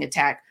passing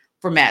attack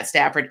for Matt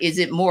Stafford? Is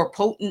it more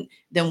potent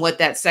than what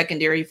that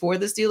secondary for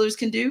the Steelers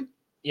can do?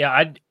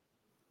 Yeah,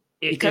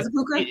 because of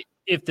Puka?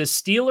 If the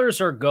Steelers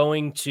are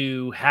going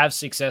to have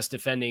success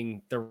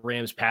defending the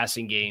Rams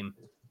passing game,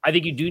 I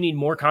think you do need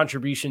more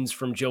contributions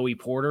from Joey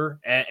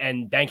Porter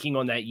and banking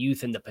on that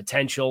youth and the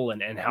potential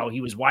and how he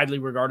was widely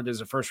regarded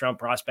as a first-round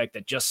prospect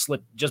that just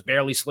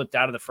barely slipped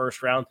out of the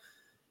first round.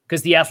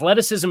 Because the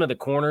athleticism of the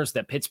corners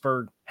that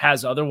Pittsburgh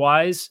has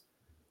otherwise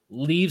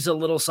leaves a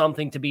little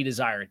something to be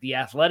desired. The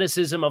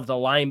athleticism of the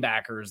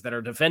linebackers that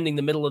are defending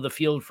the middle of the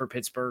field for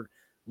Pittsburgh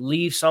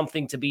leaves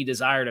something to be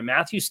desired. And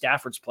Matthew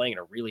Stafford's playing at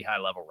a really high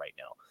level right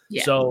now.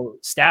 Yeah. So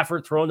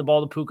Stafford throwing the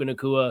ball to Puka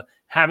Nacua,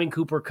 having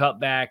Cooper Kupp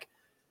back,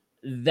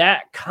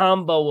 that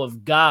combo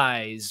of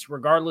guys,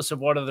 regardless of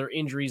what other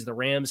injuries the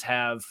Rams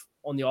have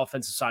on the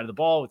offensive side of the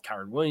ball, with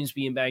Kyron Williams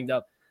being banged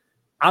up,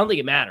 I don't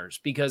think it matters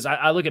because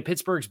I look at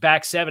Pittsburgh's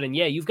back seven, and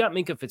yeah, you've got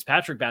Minkah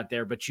Fitzpatrick back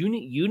there, but you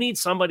need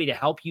somebody to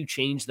help you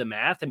change the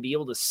math and be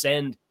able to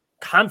send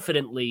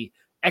confidently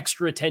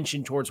extra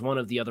attention towards one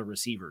of the other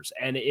receivers.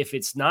 And if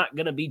it's not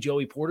going to be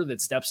Joey Porter that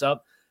steps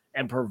up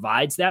and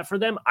provides that for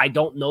them, I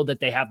don't know that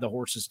they have the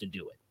horses to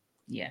do it.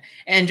 Yeah.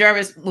 And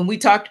Jarvis, when we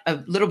talked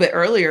a little bit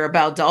earlier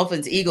about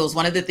Dolphins Eagles,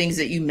 one of the things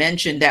that you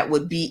mentioned that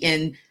would be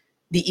in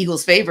the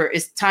Eagles' favor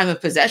is time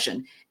of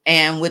possession.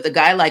 And with a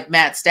guy like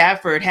Matt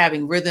Stafford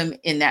having rhythm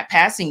in that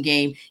passing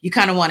game, you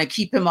kind of want to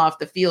keep him off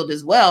the field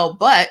as well.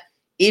 But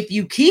if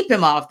you keep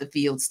him off the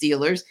field,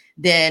 Steelers,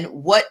 then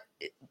what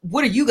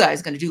are you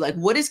guys going to do? Like,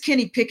 what is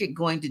Kenny Pickett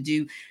going to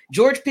do?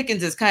 George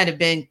Pickens has kind of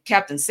been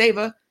Captain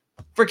Sava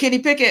for Kenny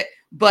Pickett,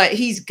 but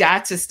he's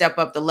got to step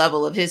up the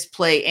level of his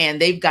play, and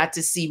they've got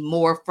to see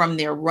more from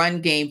their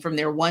run game, from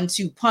their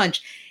 1-2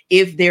 punch.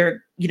 If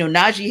they're,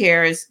 Najee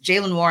Harris,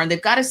 Jaylen Warren,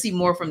 they've got to see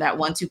more from that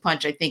 1-2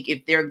 punch, I think,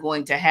 if they're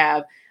going to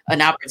have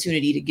an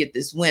opportunity to get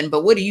this win.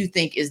 But what do you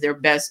think is their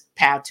best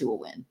path to a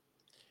win?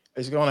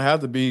 It's going to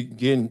have to be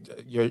getting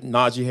your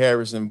Najee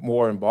Harris and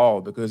more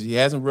involved because he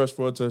hasn't rushed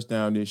for a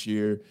touchdown this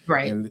year.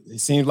 Right. And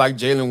it seems like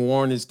Jaylen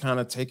Warren is kind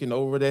of taking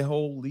over that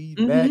whole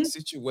lead back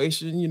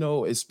situation,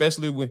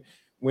 especially when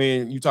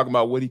when you talk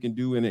about what he can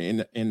do in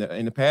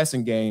the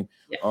passing game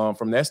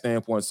from that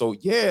standpoint. So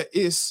yeah,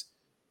 it's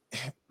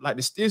like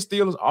the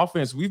Steelers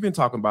offense we've been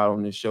talking about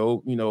on this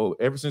show,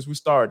 ever since we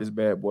started this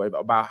bad boy,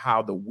 about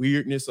how the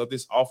weirdness of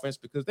this offense,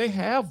 because they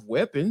have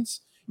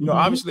weapons.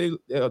 Obviously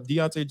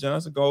Deontay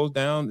Johnson goes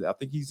down. I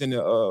think he's in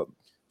the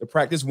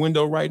practice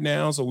window right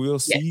now, so we'll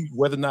see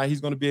whether or not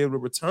he's going to be able to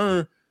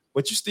return.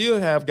 But you still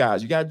have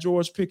guys. You got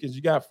George Pickens,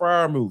 you got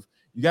Freiermuth,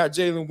 you got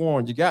Jalen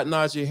Warren, you got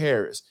Najee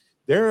Harris.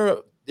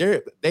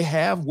 They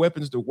have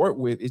weapons to work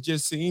with. It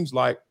just seems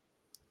like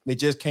they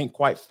just can't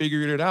quite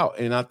figure it out.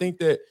 And I think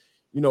that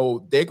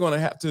they're going to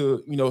have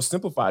to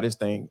simplify this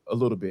thing a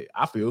little bit.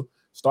 I feel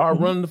start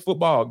running the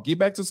football, get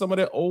back to some of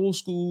that old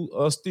school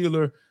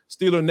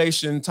Steeler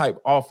Nation type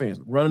offense,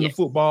 running the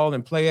football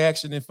and play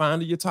action and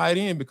finding your tight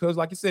end, because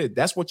like I said,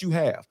 that's what you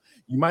have.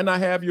 You might not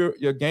have your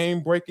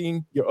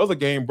other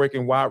game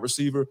breaking wide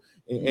receiver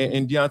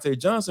and Deontay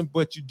Johnson,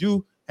 but you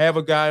do have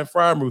a guy in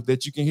Freiermuth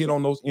that you can hit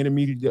on those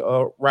intermediate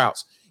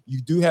routes.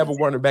 You do have a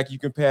running back you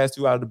can pass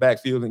to out of the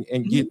backfield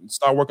and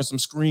start working some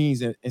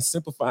screens and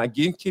simplify,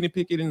 getting Kenny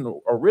Pickett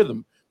in a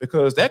rhythm,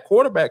 because that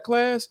quarterback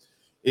class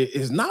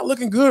is not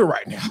looking good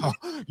right now.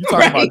 You're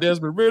talking about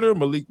Desmond Ridder,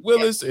 Malik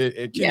Willis,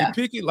 and Kenny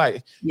Pickett,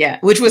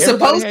 which was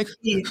supposed to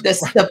be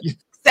the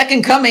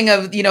second coming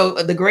of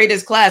the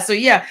greatest class. So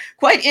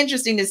quite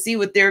interesting to see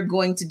what they're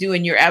going to do.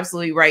 And you're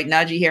absolutely right,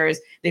 Najee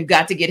Harris. They've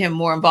got to get him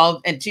more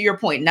involved. And to your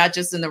point, not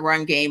just in the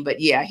run game, but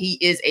he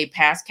is a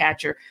pass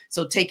catcher.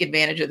 So take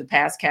advantage of the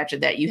pass catcher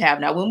that you have.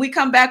 Now, when we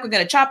come back, we're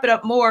going to chop it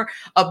up more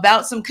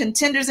about some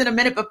contenders in a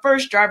minute. But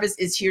first, Jarvis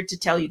is here to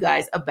tell you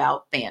guys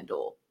about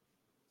FanDuel.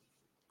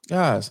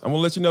 Guys, I'm going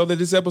to let you know that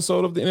this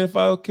episode of the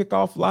NFL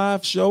Kickoff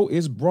Live show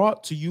is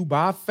brought to you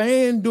by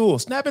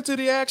FanDuel. Snap into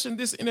the action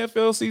this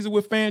NFL season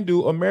with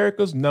FanDuel,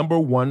 America's #1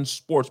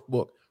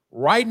 sportsbook.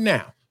 Right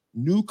now,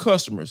 new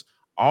customers,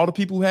 all the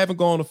people who haven't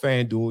gone to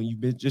FanDuel and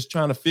you've been just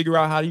trying to figure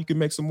out how you can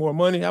make some more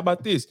money, how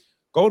about this?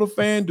 Go to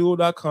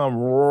FanDuel.com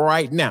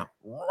right now.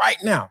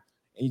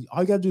 And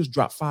all you got to do is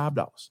drop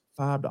 $5.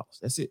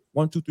 That's it.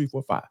 1, 2, 3,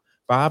 4, 5.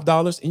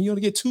 $5, and you're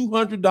going to get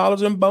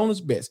 $200 in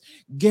bonus bets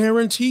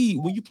guaranteed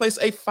when you place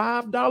a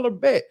 $5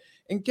 bet.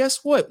 And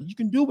guess what you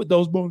can do with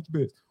those bonus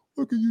bets?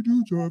 What can you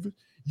do, Jarvis?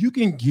 You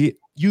can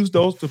use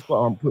those to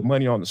put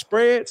money on the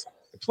spreads,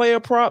 the player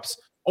props,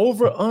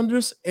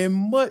 over-unders, and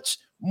much,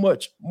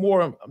 much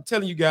more. I'm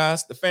telling you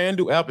guys, the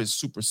FanDuel app is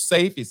super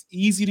safe. It's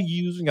easy to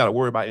use. You got to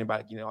worry about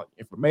anybody getting all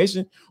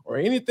information or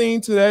anything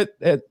to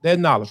that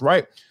knowledge,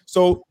 right?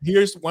 So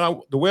here's the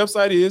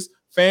website is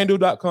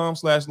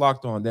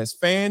FanDuel.com/lockedon. That's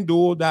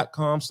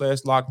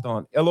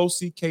FanDuel.com/lockedon.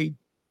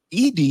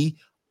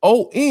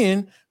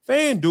 LOCKEDON.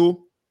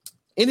 FanDuel.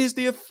 It is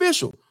the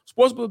official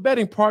sportsbook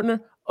betting partner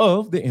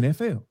of the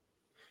NFL.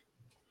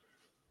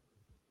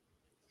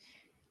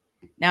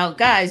 Now,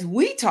 guys,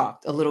 we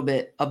talked a little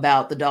bit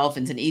about the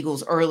Dolphins and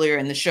Eagles earlier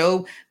in the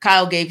show.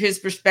 Kyle gave his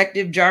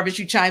perspective. Jarvis,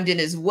 you chimed in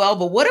as well.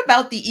 But what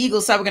about the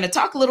Eagles side? We're going to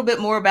talk a little bit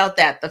more about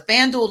that. The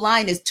FanDuel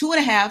line is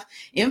 2.5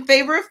 in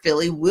favor of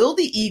Philly. Will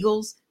the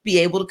Eagles be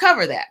able to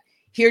cover that?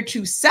 Here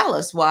to sell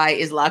us why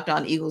is Locked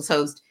On Eagles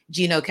host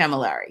Gino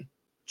Camilleri.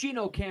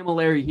 Gino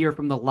Camilleri here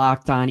from the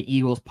Locked On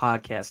Eagles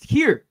podcast,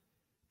 here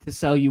to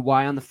sell you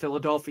why on the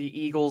Philadelphia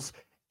Eagles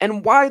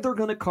and why they're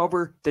going to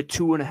cover the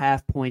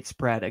 2.5 point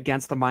spread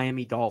against the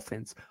Miami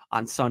Dolphins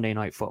on Sunday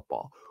Night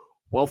Football.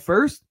 Well,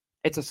 first,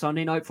 it's a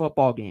Sunday Night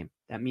Football game.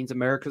 That means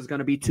America's going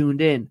to be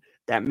tuned in.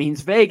 That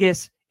means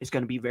Vegas is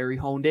going to be very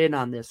honed in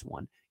on this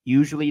one.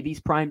 Usually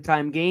these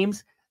primetime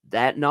games,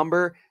 that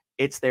number,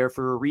 it's there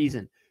for a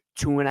reason.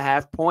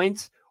 2.5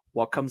 points.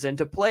 What comes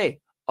into play?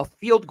 A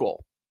field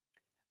goal.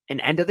 An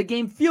end of the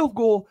game field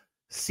goal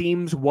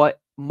seems what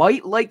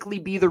might likely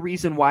be the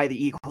reason why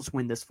the Eagles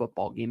win this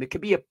football game. It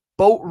could be a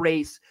boat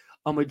race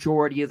a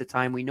majority of the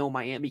time. We know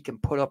Miami can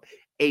put up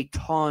a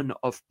ton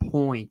of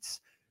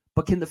points.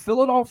 But can the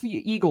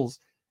Philadelphia Eagles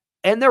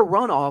and their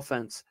run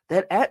offense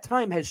that at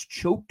time has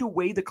choked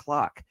away the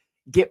clock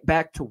get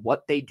back to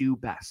what they do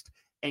best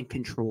and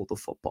control the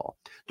football?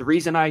 The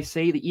reason I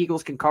say the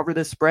Eagles can cover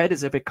this spread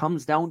is if it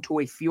comes down to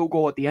a field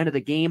goal at the end of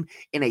the game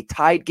in a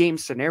tied game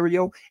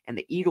scenario and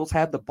the Eagles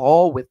have the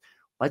ball with,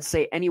 let's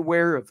say,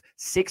 anywhere of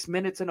 6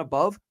 minutes and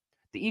above,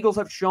 the Eagles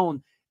have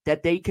shown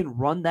that they can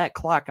run that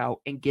clock out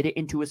and get it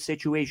into a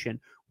situation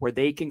where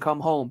they can come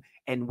home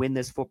and win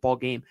this football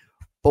game.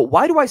 But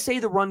why do I say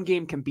the run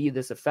game can be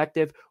this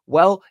effective?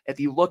 Well, if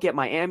you look at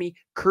Miami,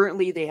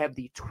 currently they have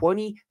the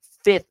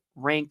 25th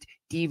ranked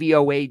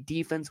DVOA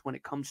defense when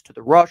it comes to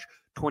the rush,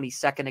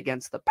 22nd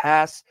against the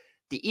pass.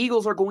 The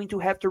Eagles are going to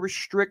have to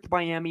restrict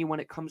Miami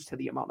when it comes to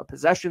the amount of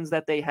possessions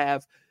that they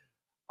have.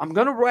 I'm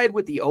going to ride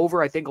with the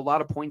over. I think a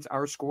lot of points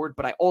are scored,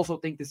 but I also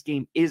think this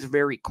game is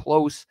very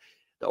close.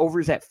 The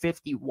over is at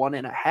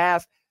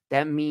 51.5.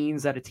 That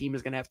means that a team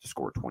is going to have to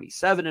score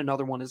 27.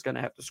 Another one is going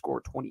to have to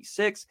score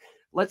 26.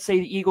 Let's say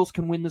the Eagles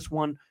can win this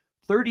one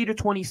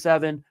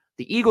 30-27.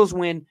 The Eagles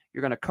win.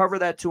 You're going to cover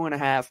that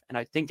 2.5. And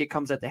I think it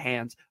comes at the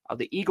hands of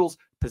the Eagles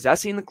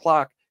possessing the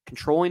clock,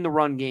 controlling the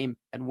run game,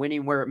 and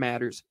winning where it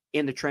matters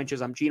in the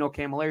trenches. I'm Gino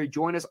Camilleri.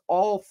 Join us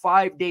all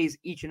 5 days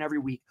each and every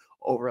week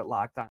over at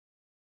Locked On.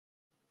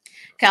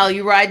 Kyle,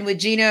 you riding with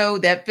Gino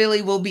that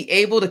Philly will be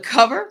able to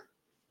cover?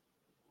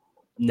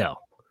 No.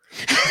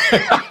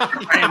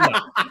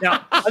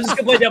 Now, I'm just going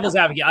to play devil's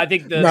advocate. I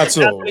think the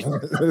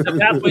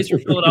pathways for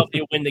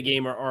Philadelphia to win the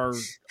game are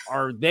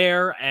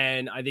there,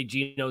 and I think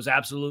Gino's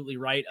absolutely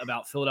right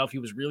about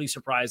Philadelphia. Was really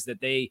surprised that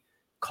they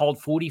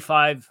called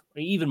 45,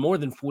 even more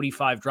than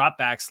 45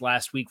 dropbacks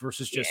last week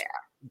versus just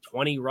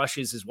 20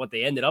 rushes is what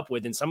they ended up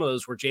with, and some of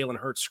those were Jalen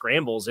Hurts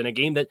scrambles in a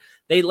game that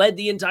they led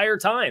the entire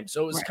time.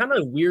 So it was kind of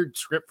a weird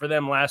script for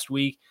them last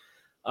week.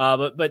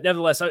 But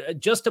nevertheless,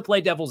 just to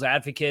play devil's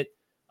advocate,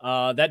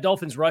 that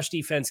Dolphins rush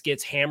defense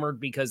gets hammered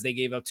because they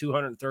gave up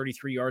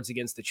 233 yards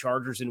against the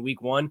Chargers in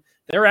week 1.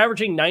 They're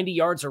averaging 90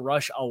 yards a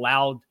rush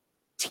allowed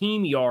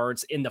team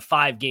yards in the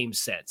 5 game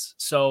since.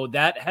 So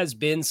that has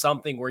been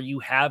something where you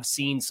have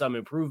seen some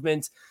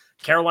improvements.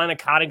 Carolina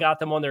kind of got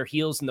them on their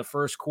heels in the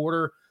first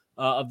quarter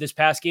of this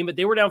past game, but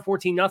they were down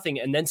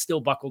 14-0 and then still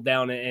buckled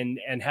down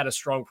and had a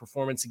strong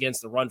performance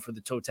against the run for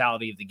the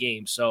totality of the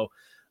game. So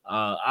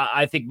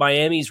I think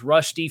Miami's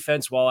rush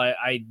defense, while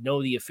I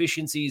know the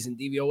efficiencies in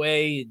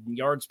DVOA and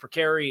yards per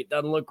carry, it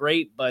doesn't look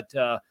great, but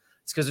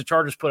it's because the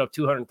Chargers put up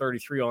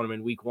 233 on them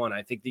in week 1.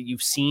 I think that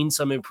you've seen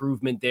some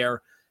improvement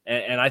there,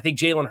 and I think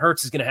Jalen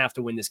Hurts is going to have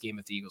to win this game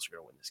if the Eagles are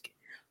going to win this game.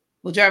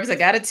 Well, Jarvis, I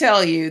got to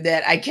tell you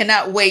that I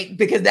cannot wait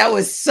because that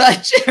was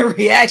such a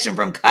reaction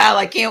from Kyle.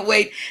 I can't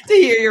wait to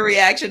hear your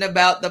reaction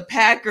about the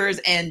Packers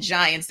and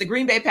Giants. The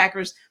Green Bay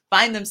Packers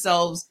find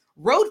themselves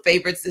road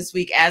favorites this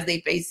week as they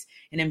face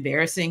an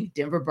embarrassing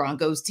Denver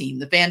Broncos team.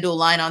 The FanDuel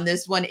line on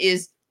this one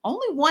is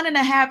only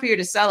 1.5 here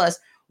to sell us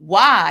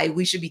why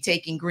we should be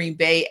taking Green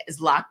Bay as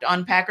Locked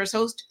On Packers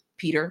host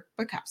Peter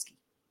Bukowski.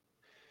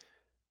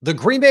 The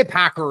Green Bay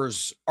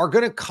Packers are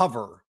going to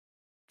cover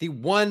the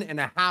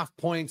 1.5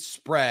 point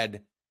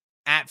spread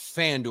at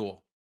FanDuel.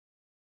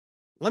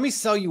 Let me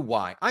tell you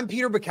why. I'm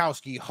Peter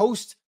Bukowski,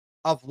 host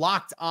of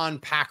Locked On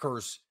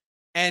Packers.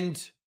 And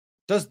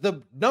does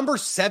the number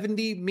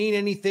 70 mean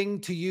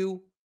anything to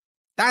you?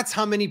 That's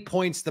how many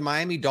points the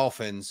Miami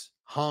Dolphins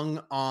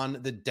hung on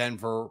the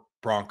Denver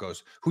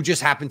Broncos, who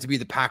just happened to be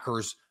the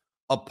Packers'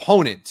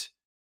 opponent,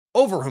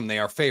 over whom they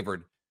are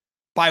favored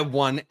by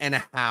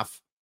 1.5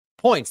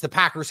 points. The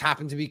Packers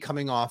happen to be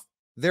coming off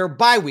their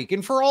bye week.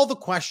 And for all the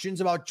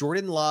questions about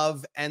Jordan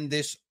Love and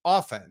this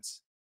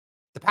offense,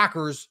 the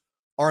Packers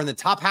are in the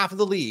top half of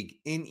the league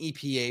in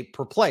EPA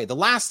per play. The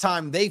last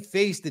time they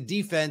faced a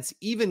defense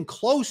even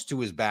close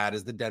to as bad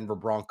as the Denver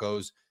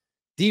Broncos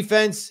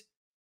defense,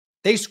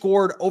 they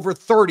scored over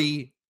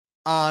 30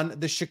 on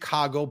the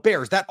Chicago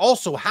Bears. That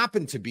also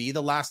happened to be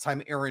the last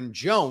time Aaron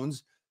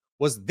Jones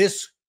was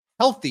this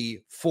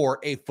healthy for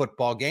a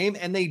football game.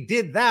 And they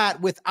did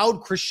that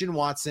without Christian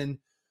Watson,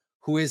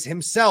 who is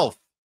himself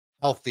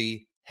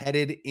healthy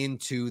headed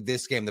into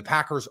this game. The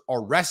Packers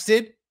are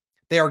rested.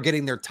 They are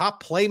getting their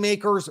top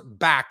playmakers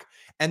back,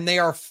 and they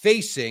are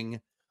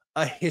facing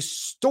a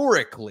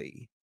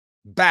historically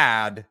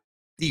bad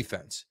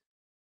defense.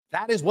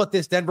 That is what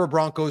this Denver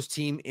Broncos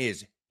team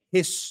is.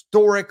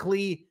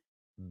 Historically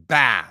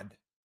bad.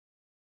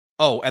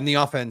 Oh, and the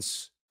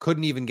offense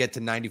couldn't even get to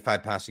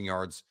 95 passing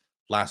yards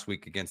last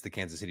week against the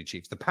Kansas City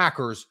Chiefs. The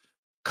Packers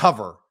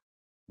cover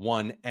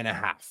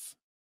 1.5.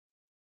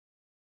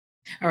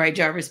 All right,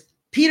 Jarvis.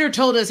 Peter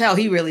told us how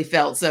he really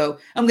felt, so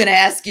I'm going to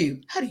ask you,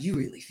 how do you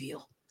really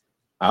feel?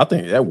 I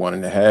think that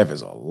 1.5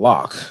 is a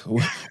lock.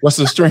 What's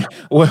the string?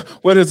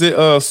 What is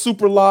it?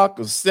 Super lock,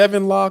 a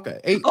 7 lock, a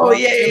 8? Oh, lock,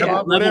 yeah.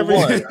 lock, whatever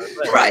it is.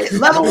 Right,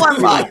 level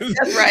 1 lock.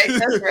 That's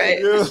right.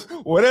 Yeah,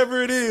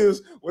 whatever it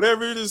is,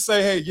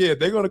 say, hey, yeah,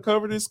 they're going to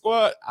cover this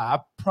squad. I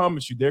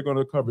promise you, they're going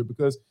to cover it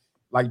because,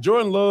 like,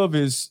 Jordan Love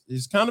is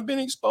kind of been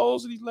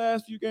exposed to these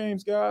last few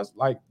games, guys.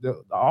 Like,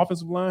 the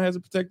offensive line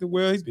hasn't protected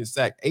well. He's been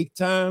sacked 8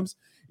 times.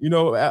 In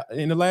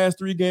the last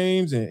 3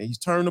 games, and he's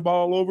turned the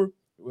ball over.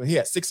 He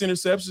had 6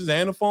 interceptions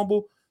and a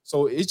fumble.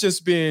 So it's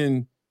just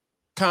been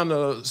kind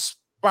of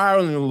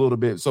spiraling a little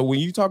bit. So when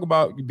you talk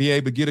about being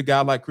able to get a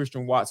guy like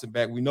Christian Watson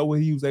back, we know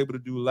what he was able to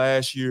do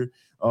last year.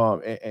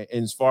 And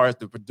as far as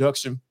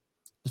production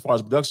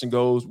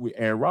goes with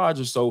Aaron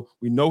Rodgers. So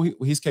we know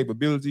his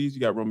capabilities.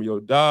 You got Romeo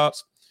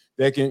Doubs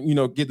that can,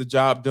 get the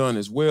job done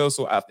as well.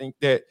 So I think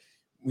that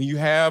when you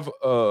have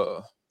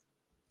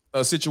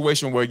a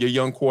situation where your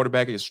young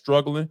quarterback is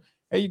struggling,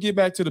 hey, you get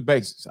back to the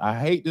basics. I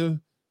hate to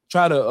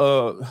try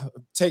to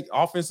take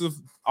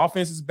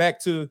offenses back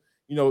to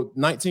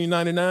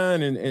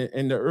 1999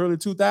 and the early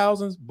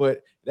 2000s,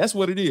 but that's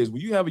what it is.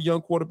 When you have a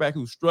young quarterback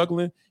who's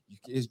struggling,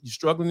 you're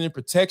struggling in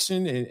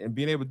protection and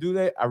being able to do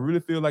that. I really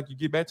feel like you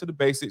get back to the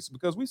basics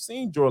because we've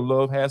seen Jordan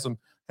Love have some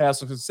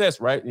success,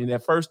 right? In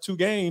that first 2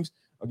 games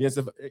against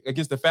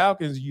the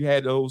Falcons, you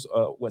had those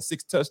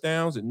 6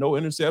 touchdowns and no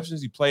interceptions.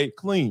 He played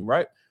clean,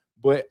 right?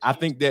 But I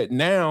think that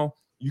now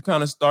you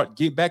kind of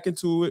get back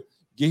into it,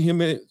 get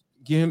him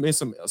in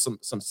some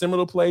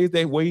similar plays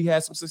where he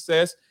had some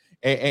success,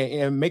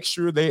 and make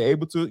sure they're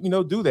able to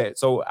do that.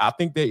 So I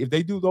think that if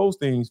they do those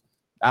things,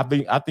 I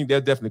think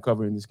they're definitely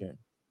covering this game.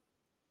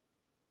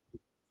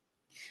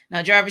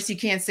 Now, Jarvis, you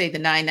can't say the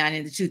 99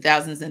 in the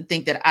 2000s and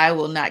think that I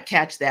will not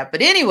catch that.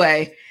 But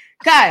anyway,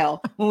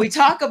 Kyle, when we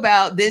talk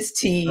about this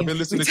team, I've been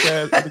listening to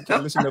Chad. I've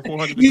been listening to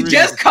 400 you degrees.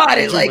 just caught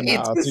it like in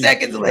 2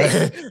 seconds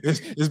later.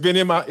 It's been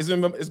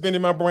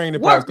in my brain.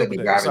 Work with me,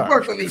 Jarvis.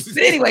 Work with me.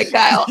 But anyway,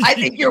 Kyle, I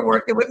think you're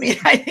working with me.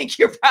 I think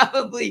you're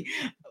probably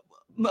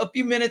a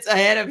few minutes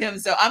ahead of him.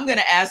 So I'm going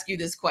to ask you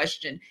this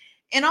question.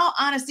 In all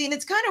honesty, and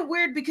it's kind of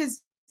weird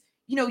because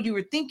you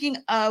were thinking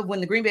of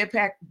when the Green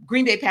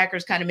Bay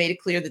Packers kind of made it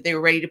clear that they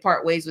were ready to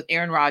part ways with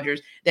Aaron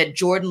Rodgers, that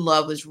Jordan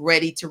Love was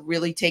ready to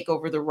really take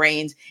over the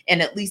reins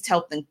and at least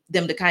help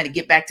them to kind of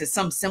get back to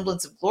some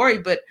semblance of glory.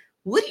 But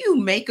what do you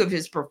make of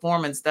his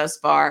performance thus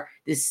far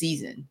this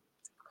season?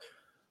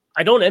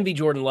 I don't envy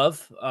Jordan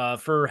Love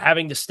for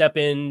having to step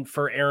in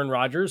for Aaron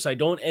Rodgers. I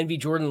don't envy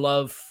Jordan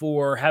Love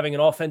for having an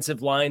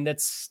offensive line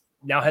that's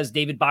now has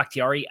David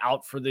Bakhtiari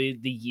out for the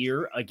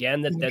year.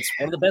 Again, that's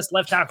one of the best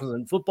left tackles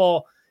in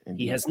football.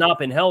 He has not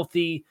been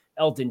healthy.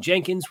 Elton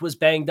Jenkins was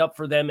banged up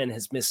for them and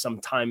has missed some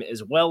time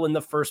as well in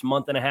the first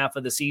month and a half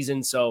of the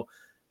season. So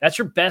that's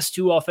your best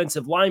 2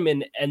 offensive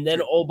linemen. And then,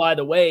 oh, by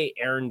the way,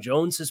 Aaron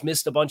Jones has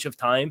missed a bunch of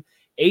time.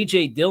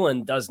 A.J.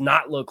 Dillon does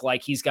not look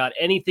like he's got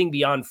anything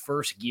beyond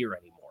first gear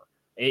anymore.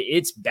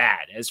 It's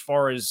bad as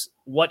far as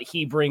what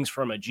he brings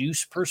from a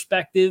juice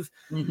perspective.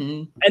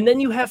 Mm-hmm. And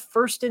then you have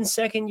first and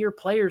second year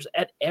players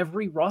at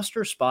every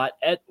roster spot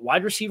at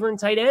wide receiver and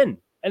tight end.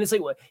 And it's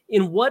like,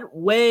 in what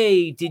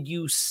way did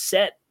you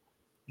set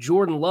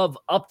Jordan Love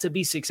up to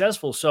be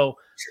successful? So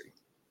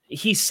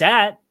he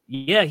sat,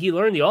 he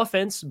learned the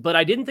offense, but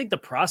I didn't think the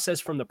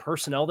process from the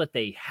personnel that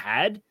they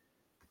had,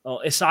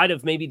 aside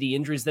of maybe the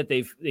injuries that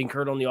they've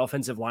incurred on the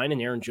offensive line and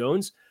Aaron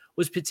Jones,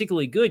 was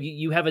particularly good.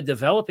 You have a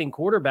developing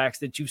quarterbacks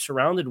that you've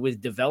surrounded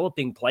with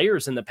developing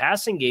players in the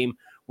passing game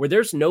where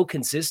there's no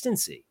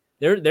consistency.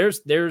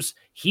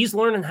 He's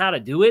learning how to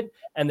do it,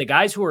 and the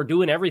guys who are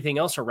doing everything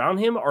else around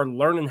him are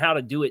learning how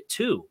to do it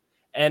too.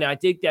 And I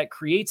think that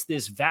creates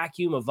this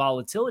vacuum of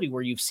volatility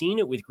where you've seen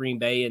it with Green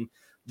Bay, and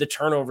the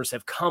turnovers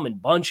have come in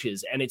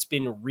bunches, and it's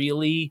been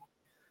really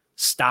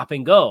stop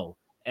and go.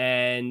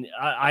 And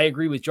I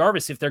agree with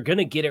Jarvis. If they're going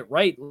to get it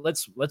right,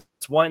 let's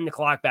wind the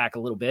clock back a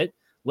little bit.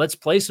 Let's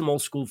play some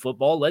old school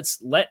football. Let's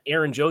let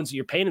Aaron Jones,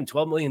 you're paying him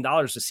 $12 million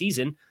a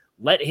season.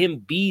 Let him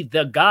be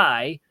the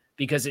guy,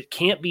 because it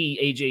can't be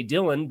A.J.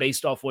 Dillon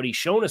based off what he's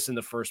shown us in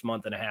the first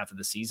month and a half of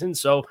the season.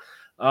 So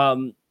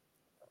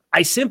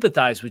I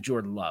sympathize with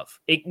Jordan Love.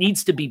 It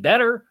needs to be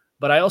better,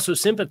 but I also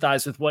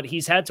sympathize with what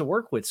he's had to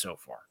work with so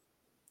far.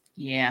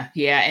 Yeah.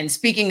 And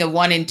speaking of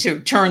wanting to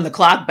turn the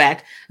clock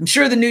back, I'm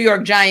sure the New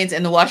York Giants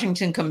and the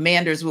Washington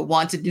Commanders would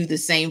want to do the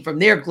same from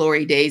their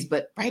glory days.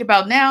 But right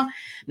about now,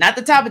 not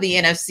the top of the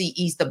NFC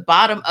East, the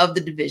bottom of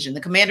the division.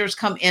 The Commanders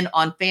come in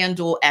on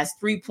FanDuel as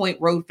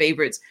 3-point road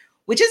favorites,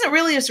 which isn't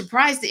really a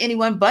surprise to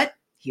anyone, but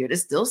here to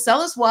still sell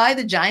us why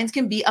the Giants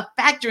can be a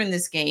factor in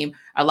this game,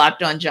 our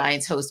Locked On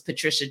Giants host,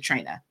 Patricia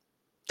Traina.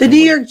 The New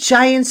York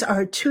Giants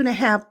are a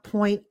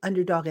 2.5-point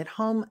underdog at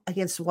home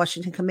against the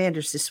Washington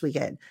Commanders this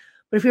weekend.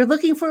 But if you're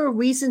looking for a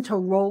reason to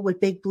roll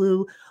with Big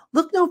Blue,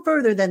 look no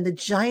further than the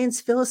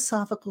Giants'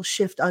 philosophical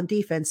shift on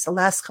defense the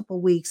last couple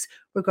of weeks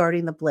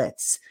regarding the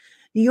blitz.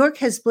 New York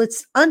has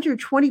blitzed under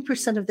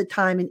 20% of the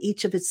time in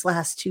each of its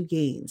last 2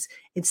 games,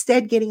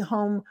 instead getting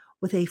home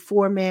with a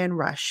 4-man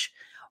rush.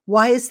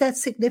 Why is that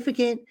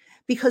significant?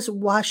 Because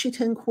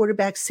Washington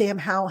quarterback Sam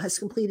Howell has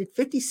completed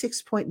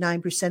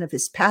 56.9% of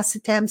his pass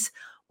attempts,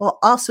 while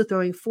also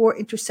throwing 4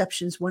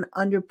 interceptions when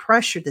under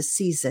pressure this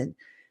season.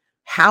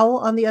 Howell,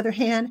 on the other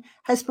hand,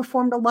 has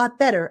performed a lot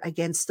better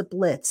against the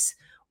blitz.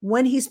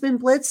 When he's been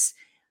blitzed,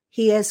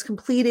 he has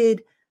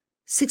completed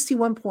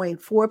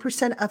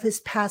 61.4% of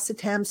his pass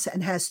attempts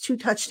and has 2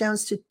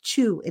 touchdowns to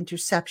 2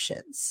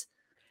 interceptions.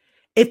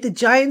 If the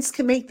Giants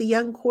can make the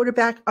young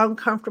quarterback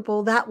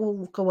uncomfortable, that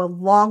will go a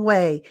long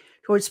way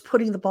towards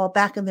putting the ball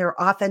back in their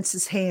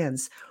offense's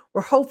hands,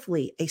 or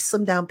hopefully a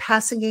slimmed-down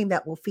passing game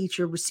that will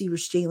feature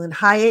receivers Jalen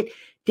Hyatt,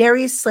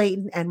 Darius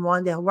Slayton, and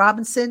Wan'Dale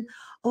Robinson,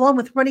 along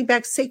with running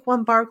back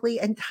Saquon Barkley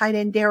and tight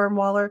end Darren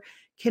Waller,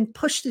 can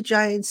push the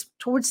Giants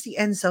towards the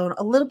end zone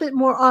a little bit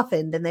more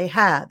often than they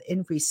have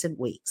in recent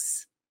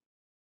weeks.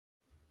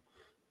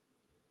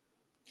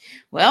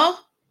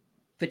 Well,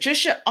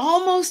 Patricia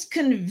almost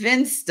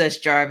convinced us,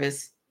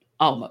 Jarvis.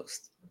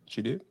 Almost.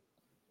 She did.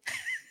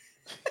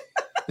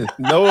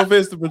 No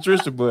offense to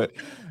Patricia, but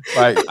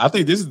I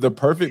think this is the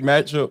perfect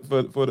matchup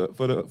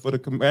for the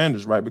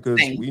Commanders, right? Because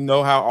we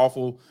know how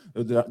awful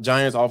the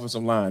Giants'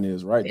 offensive line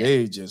is, right? Yeah.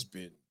 They just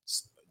been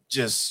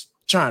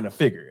trying to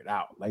figure it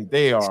out. Like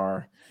they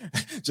are,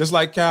 just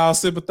like Kyle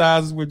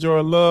sympathizes with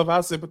Jordan Love,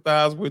 I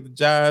sympathize with the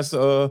Giants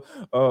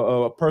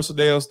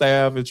personnel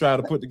staff and try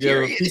to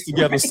piece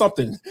together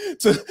something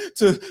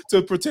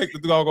to protect the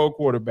doggone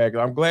quarterback.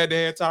 I'm glad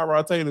they had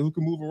Tyrod Taylor, who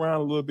can move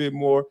around a little bit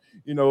more,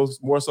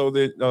 more so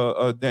than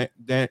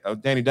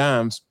Danny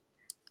Dimes.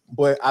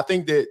 But I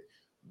think that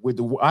with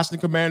the Washington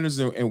Commanders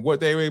and what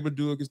they were able to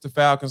do against the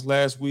Falcons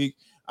last week,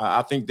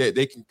 I think that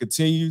they can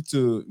continue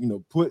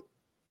to, put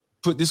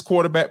put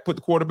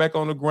the quarterback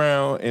on the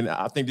ground. And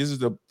I think this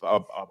is a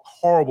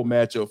horrible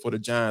matchup for the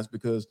Giants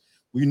because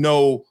we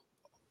know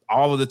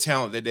all of the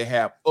talent that they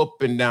have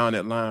up and down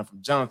that line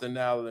from Jonathan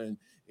Allen,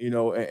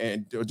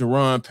 and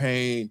Deron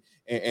Payne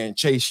and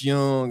Chase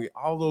Young,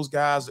 all those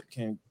guys that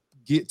can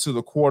get to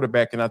the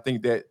quarterback. And I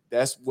think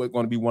that's what's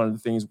going to be one of the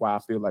things why I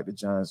feel like the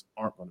Giants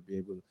aren't going to be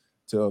able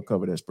to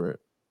cover that spread.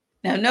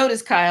 Now,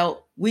 notice,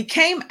 Kyle, we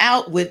came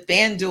out with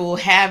FanDuel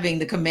having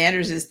the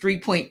Commanders as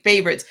 3-point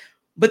favorites,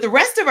 but the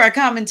rest of our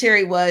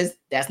commentary was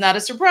that's not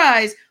a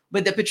surprise,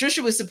 but that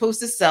Patricia was supposed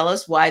to sell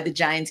us why the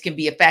Giants can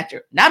be a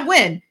factor, not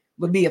win,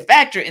 but be a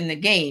factor in the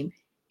game.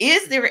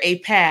 Is there a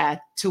path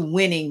to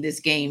winning this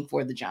game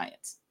for the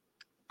Giants?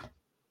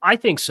 I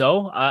think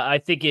so. I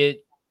think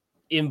it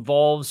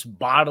involves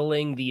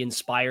bottling the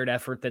inspired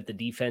effort that the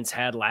defense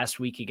had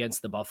last week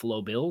against the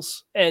Buffalo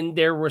Bills. And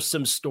there were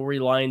some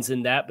storylines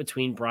in that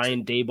between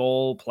Brian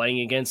Daboll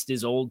playing against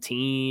his old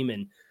team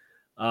and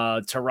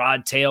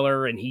Tyrod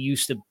Taylor, and he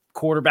used to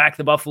quarterback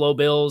the Buffalo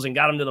Bills and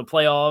got him to the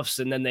playoffs,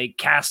 and then they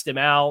cast him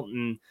out.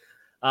 And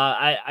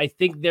I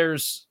think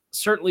there's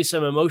certainly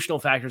some emotional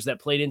factors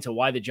that played into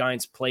why the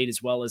Giants played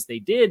as well as they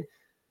did.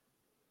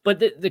 But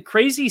the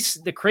crazy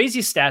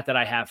stat that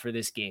I have for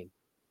this game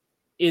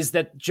is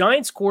that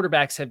Giants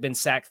quarterbacks have been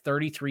sacked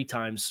 33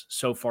 times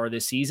so far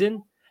this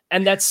season.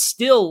 And that's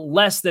still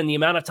less than the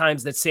amount of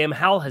times that Sam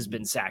Howell has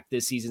been sacked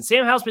this season.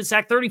 Sam Howell's been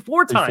sacked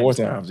 34 times. 34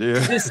 times, yeah.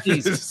 This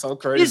season. It's so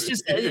crazy. It's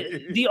just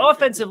the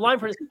offensive line.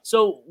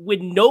 So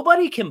when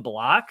nobody can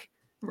block,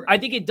 I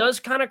think it does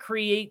kind of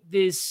create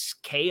this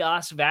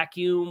chaos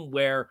vacuum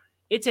where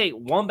it's a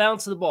one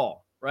bounce of the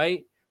ball,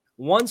 right?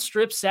 One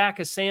strip sack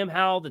of Sam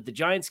Howell that the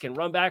Giants can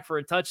run back for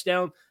a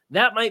touchdown.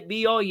 That might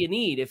be all you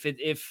need if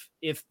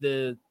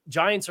the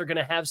Giants are going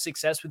to have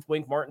success with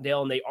Wink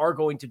Martindale and they are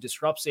going to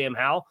disrupt Sam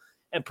Howell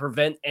and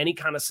prevent any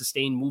kind of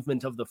sustained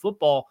movement of the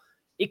football.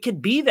 It could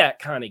be that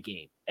kind of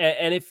game.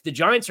 And if the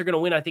Giants are going to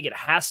win, I think it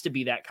has to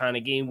be that kind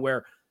of game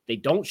where they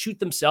don't shoot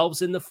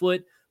themselves in the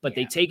foot, but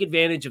they take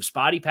advantage of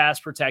spotty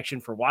pass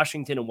protection for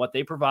Washington and what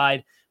they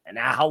provide. And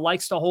Howell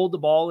likes to hold the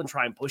ball and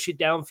try and push it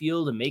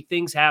downfield and make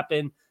things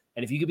happen.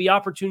 And if you could be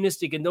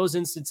opportunistic in those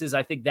instances,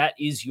 I think that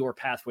is your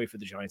pathway for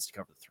the Giants to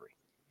cover the 3.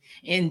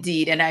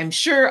 Indeed. And I'm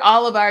sure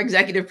all of our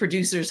executive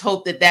producers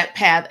hope that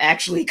path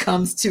actually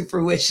comes to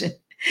fruition.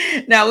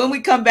 Now, when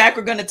we come back,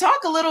 we're going to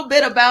talk a little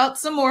bit about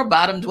some more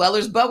bottom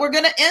dwellers, but we're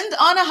going to end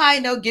on a high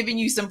note, giving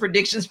you some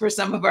predictions for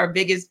some of our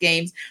biggest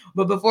games.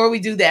 But before we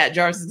do that,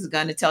 Jarvis is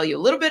going to tell you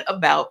a little bit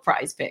about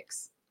Prize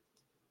Picks.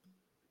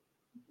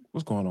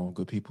 What's going on,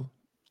 good people?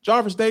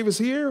 Jarvis Davis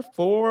here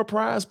for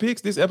Prize Picks.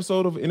 This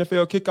episode of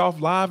NFL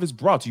Kickoff Live is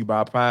brought to you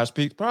by Prize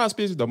Picks. Prize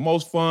Picks is the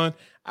most fun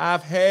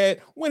I've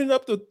had, winning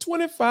up to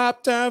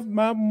 25 times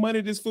my money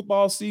this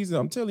football season.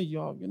 I'm telling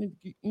y'all, you need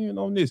to get in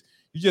on this.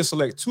 You just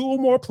select 2 or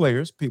more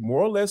players, pick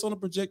more or less on the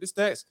projected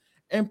stats,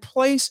 and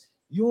place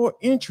your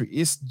entry.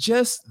 It's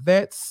just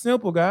that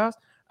simple, guys.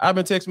 I've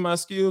been testing my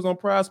skills on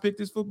Prize Picks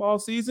this football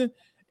season,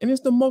 and it's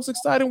the most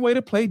exciting way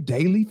to play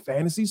daily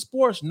fantasy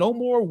sports. No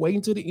more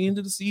waiting till the end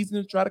of the season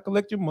to try to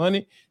collect your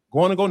money,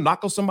 going to go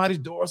knock on somebody's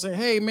door saying,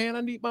 hey, man,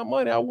 I need my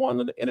money. I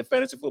won in the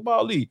fantasy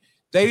football league.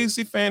 Daily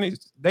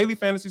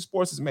fantasy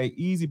sports is made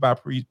easy by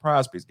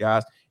Prize Picks,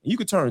 guys. And you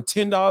can turn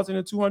 $10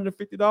 into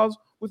 $250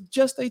 with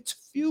just a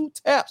few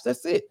taps.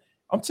 That's it.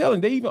 I'm telling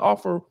you, they even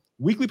offer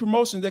weekly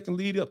promotions that can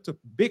lead up to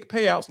big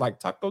payouts like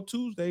Taco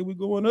Tuesday. We're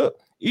going up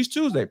each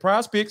Tuesday.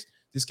 Prize Picks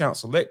discount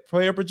select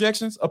player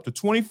projections up to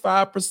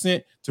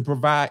 25% to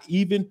provide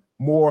even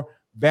more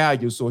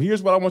value. So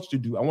here's what I want you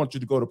to do. I want you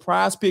to go to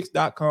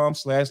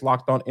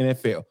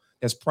prizepicks.com/lockedonnfl.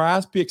 That's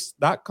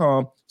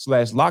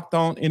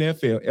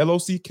prizepicks.com/lockedonnfl.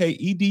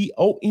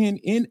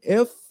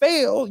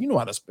 LOCKEDONNFL. You know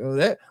how to spell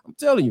that. I'm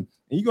telling you.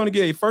 And you're going to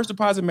get a first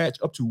deposit match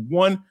up to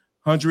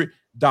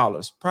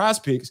 $100. Prize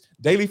Picks,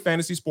 daily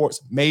fantasy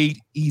sports made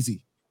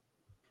easy.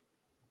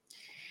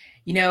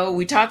 You know,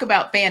 we talk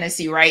about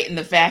fantasy, right? And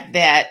the fact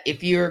that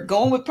if you're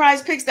going with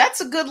Prize Picks, that's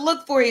a good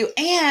look for you.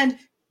 And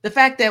the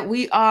fact that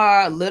we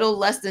are a little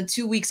less than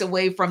 2 weeks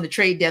away from the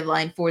trade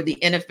deadline for the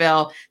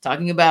NFL,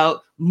 talking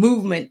about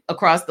movement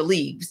across the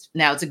leagues.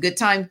 Now, it's a good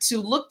time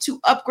to look to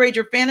upgrade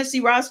your fantasy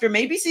roster,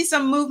 maybe see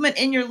some movement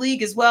in your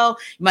league as well.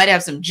 You might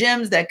have some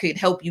gems that could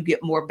help you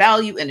get more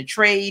value in a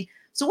trade.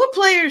 So what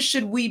players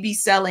should we be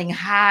selling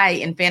high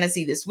in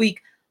fantasy this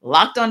week?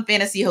 Locked On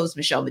Fantasy host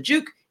Michelle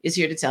Majuk is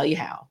here to tell you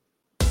how.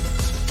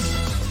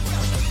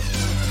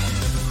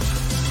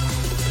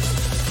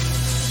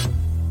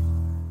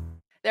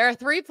 There are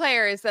 3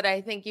 players that I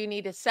think you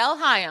need to sell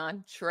high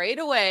on, trade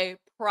away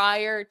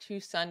prior to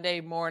Sunday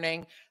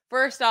morning.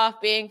 First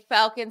off, being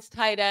Falcons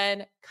tight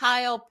end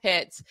Kyle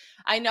Pitts.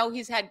 I know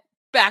he's had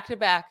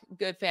back-to-back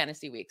good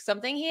fantasy weeks,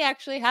 something he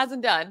actually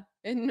hasn't done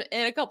in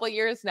a couple of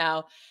years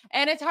now.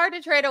 And it's hard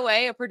to trade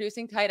away a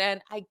producing tight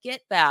end. I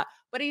get that,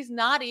 but he's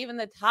not even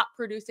the top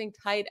producing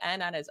tight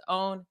end on his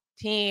own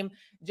team.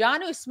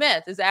 Jonnu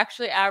Smith is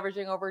actually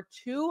averaging over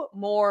 2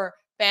 more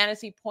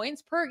fantasy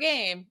points per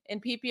game in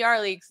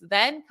PPR leagues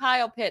than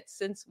Kyle Pitts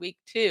since week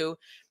 2.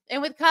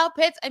 And with Kyle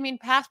Pitts, I mean,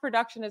 pass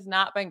production has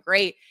not been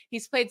great.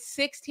 He's played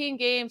 16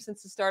 games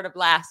since the start of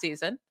last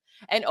season.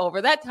 And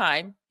over that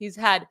time, he's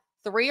had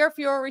 3 or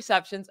fewer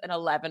receptions in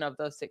 11 of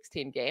those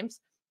 16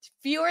 games,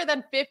 fewer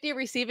than 50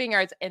 receiving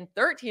yards in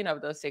 13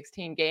 of those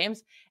 16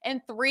 games,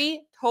 and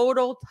 3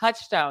 total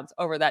touchdowns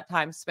over that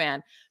time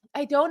span.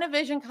 I don't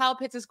envision Kyle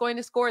Pitts is going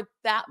to score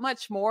that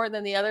much more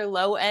than the other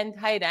low-end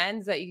tight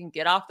ends that you can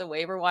get off the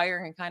waiver wire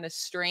and kind of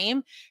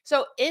stream.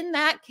 So in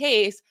that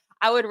case,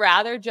 I would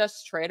rather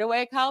just trade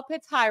away Kyle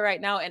Pitts high right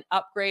now and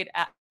upgrade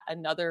at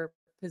another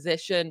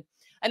position.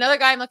 Another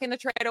guy I'm looking to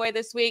trade away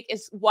this week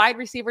is wide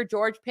receiver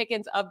George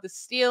Pickens of the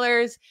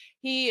Steelers.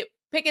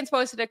 Pickens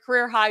posted a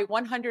career high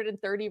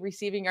 130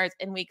 receiving yards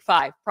in week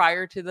 5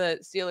 prior to the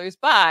Steelers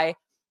bye.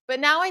 But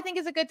now I think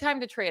is a good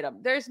time to trade him.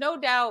 There's no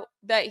doubt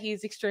that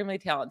he's extremely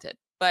talented,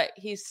 but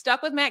he's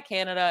stuck with Matt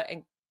Canada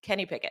and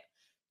Kenny Pickett.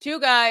 2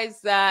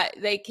 guys that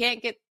they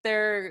can't get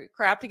their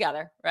crap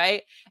together,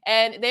 right?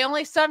 And they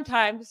only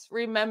sometimes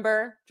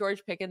remember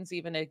George Pickens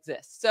even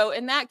exists. So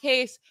in that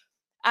case,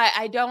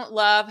 I don't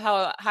love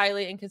how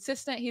highly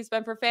inconsistent he's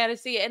been for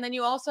fantasy. And then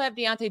you also have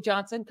Deontay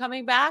Johnson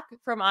coming back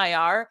from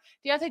IR.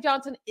 Deontay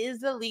Johnson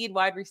is the lead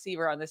wide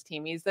receiver on this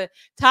team. He's the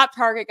top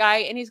target guy,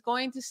 and he's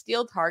going to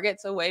steal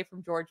targets away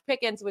from George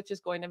Pickens, which is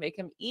going to make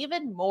him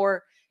even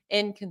more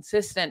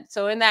inconsistent.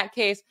 So in that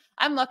case,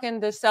 I'm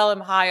looking to sell him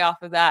high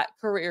off of that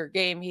career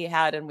game he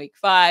had in week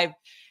 5.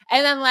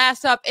 And then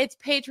last up, it's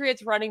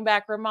Patriots running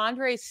back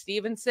Ramondre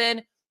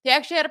Stevenson. He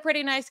actually had a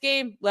pretty nice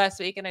game last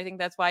week, and I think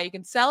that's why you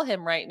can sell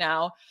him right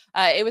now.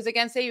 It was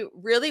against a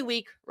really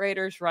weak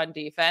Raiders run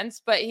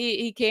defense, but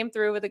he came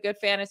through with a good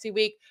fantasy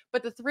week.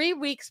 But the 3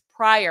 weeks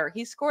prior,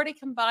 he scored a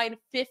combined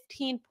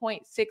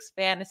 15.6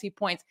 fantasy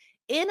points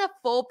in a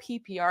full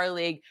PPR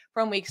league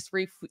from weeks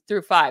 3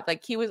 through 5.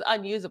 Like, he was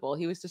unusable.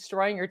 He was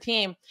destroying your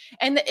team.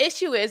 And the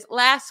issue is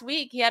last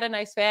week he had a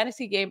nice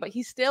fantasy game, but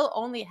he still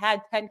only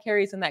had 10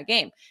 carries in that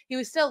game. He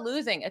was still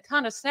losing a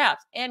ton of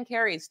snaps and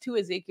carries to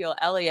Ezekiel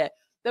Elliott.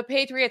 The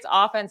Patriots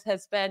offense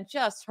has been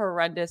just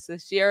horrendous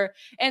this year,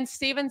 and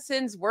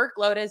Stevenson's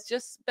workload has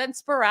just been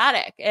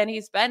sporadic, and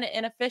he's been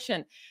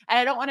inefficient. And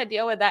I don't want to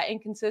deal with that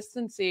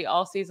inconsistency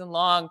all season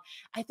long.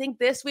 I think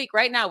this week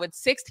right now, with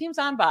 6 teams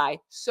on bye,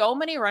 so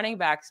many running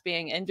backs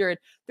being injured,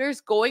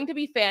 there's going to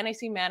be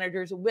fantasy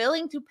managers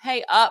willing to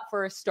pay up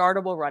for a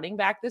startable running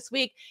back this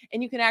week,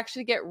 and you can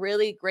actually get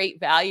really great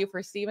value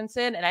for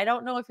Stevenson. And I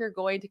don't know if you're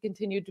going to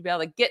continue to be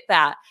able to get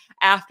that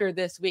after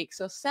this week.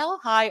 So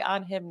sell high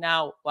on him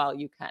now while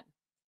you can.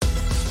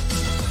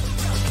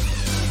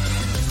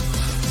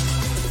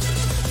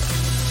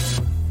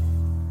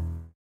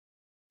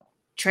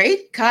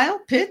 Trade Kyle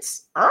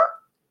Pitts.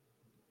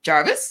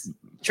 Jarvis,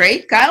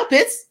 trade Kyle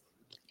Pitts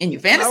in your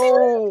fantasy.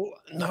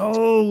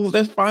 No,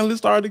 that's finally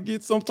starting to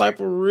get some type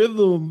of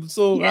rhythm.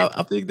 So yeah.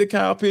 I think that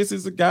Kyle Pitts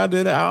is a guy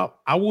that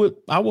I would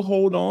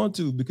hold on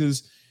to,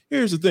 because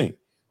here's the thing.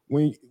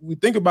 When we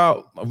think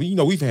about,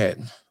 we've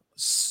had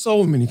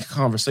so many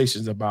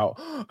conversations about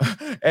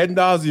ad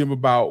nauseum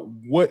about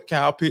what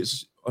Kyle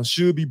Pitts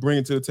should be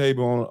bringing to the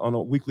table on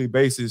a weekly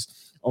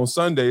basis on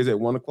Sundays at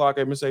 1:00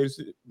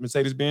 at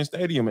Mercedes-Benz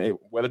Stadium, and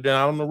whether they're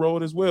out on the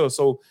road as well.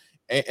 So,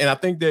 and I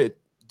think that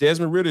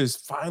Desmond Ridder is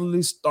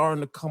finally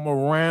starting to come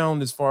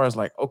around as far as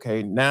like,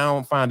 okay, now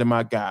I'm finding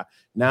my guy.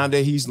 Now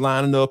that he's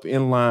lining up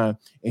in line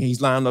and he's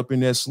lining up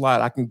in that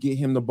slot, I can get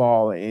him the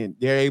ball, and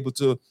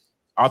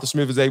Arthur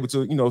Smith is able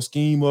to,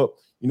 scheme up,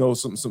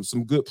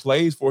 some good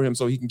plays for him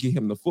so he can get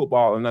him the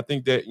football. And I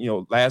think that,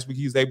 last week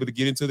he was able to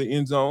get into the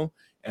end zone,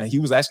 and he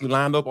was actually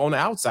lined up on the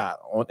outside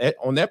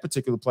on that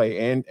particular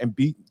play and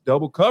beat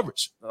double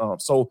coverage.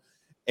 So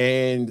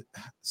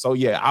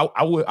yeah,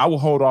 I would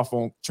hold off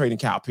on trading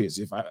Kyle Pitts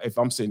if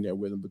I'm sitting there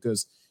with him,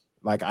 because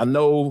like, I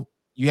know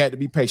you had to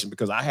be patient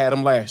because I had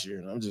him last year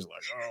and I'm just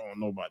like, I don't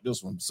know about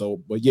this one.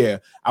 So, but yeah,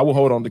 I will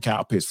hold on to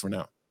Kyle Pitts for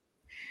now.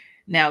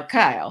 Now,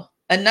 Kyle,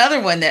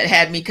 another one that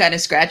had me kind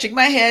of scratching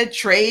my head,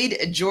 trade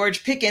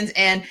George Pickens.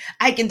 And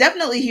I can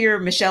definitely hear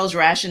Michelle's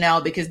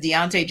rationale, because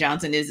Deontay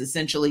Johnson is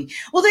essentially,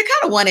 well, they're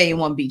kind of 1A and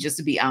 1B, just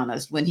to be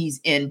honest, when he's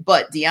in.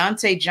 But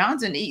Deontay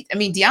Johnson,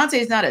 Deontay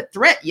is not a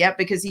threat yet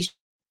because he's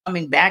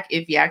coming back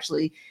if he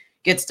actually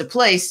gets to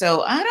play.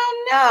 So I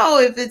don't know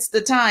if it's the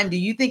time. Do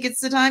you think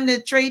it's the time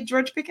to trade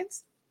George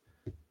Pickens?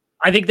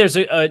 I think there's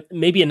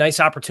maybe a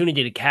nice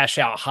opportunity to cash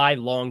out high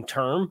long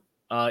term.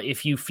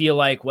 If you feel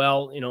like,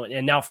 well,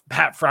 and now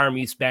Pat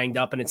Freiermuth's banged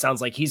up and it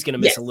sounds like he's going to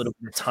miss a little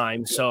bit of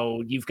time.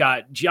 So you've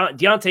got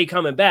Deontay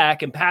coming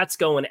back and Pat's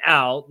going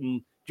out,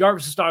 and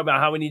Jarvis is talking about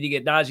how we need to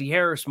get Najee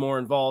Harris more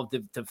involved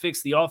to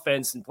fix the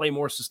offense and play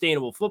more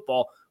sustainable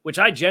football, which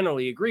I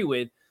generally agree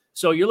with.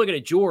 So you're looking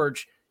at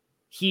George.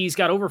 He's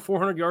got over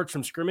 400 yards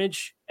from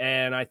scrimmage,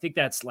 and I think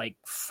that's like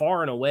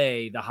far and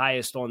away the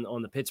highest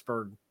on the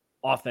Pittsburgh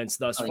offense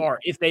thus far.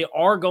 If they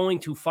are going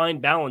to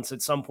find balance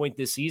at some point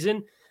this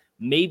season,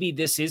 maybe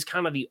this is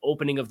kind of the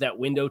opening of that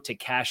window to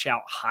cash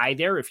out high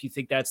there, if you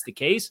think that's the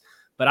case.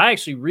 But I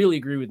actually really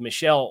agree with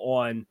Michelle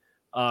on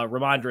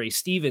Ramondre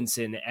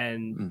Stevenson.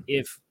 And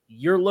if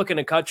you're looking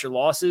to cut your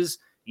losses,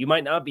 you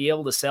might not be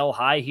able to sell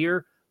high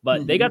here.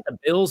 But they got the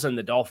Bills and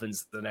the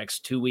Dolphins the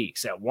next 2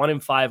 weeks at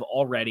 1-5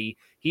 already.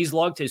 He's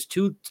logged his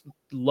 2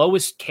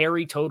 lowest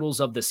carry totals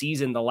of the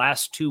season the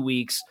last 2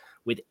 weeks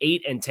with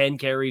 8 and 10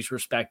 carries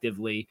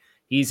respectively.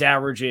 He's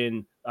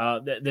averaging,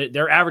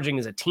 they're averaging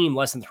as a team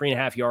less than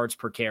 3.5 yards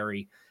per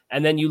carry.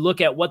 And then you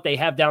look at what they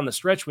have down the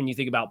stretch when you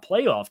think about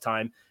playoff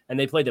time, and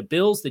they play the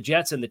Bills, the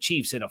Jets, and the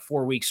Chiefs in a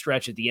 4-week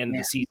stretch at the end of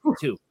the season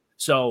too.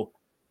 So,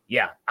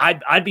 yeah,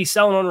 I'd be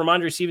selling on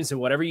Ramondre Stevenson,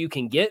 whatever you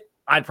can get.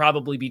 I'd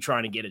probably be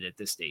trying to get it at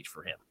this stage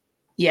for him.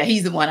 Yeah,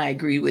 he's the one I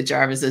agree with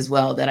Jarvis as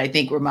well, that I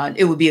think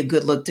it would be a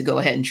good look to go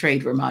ahead and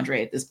trade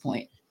Ramondre at this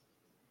point.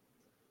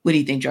 What do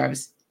you think,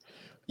 Jarvis?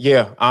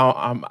 Yeah,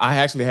 I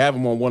actually have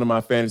him on one of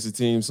my fantasy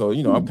teams. So,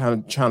 I'm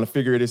kind of trying to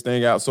figure this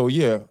thing out. So,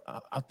 yeah,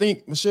 I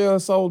think Michelle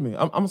sold me.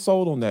 I'm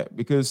sold on that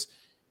because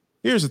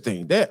here's the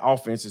thing. That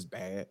offense is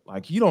bad.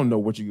 Like, you don't know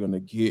what you're going to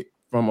get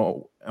from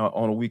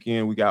on a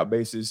week-in, week-out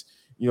basis.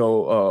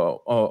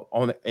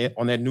 On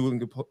a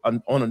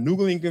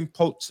New England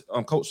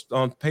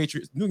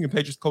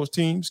Patriots coach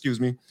team. Excuse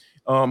me.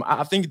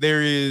 I think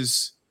there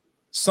is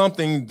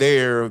something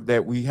there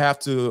that we have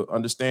to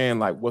understand,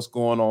 like what's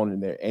going on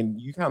in there, and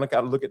you kind of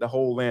got to look at the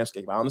whole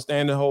landscape. I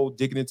understand the whole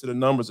digging into the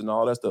numbers and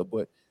all that stuff,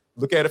 but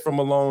look at it from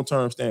a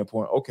long-term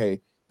standpoint. Okay,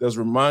 does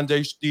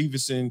Ramondre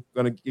Stevenson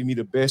going to give me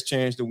the best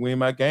chance to win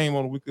my game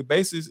on a weekly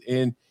basis?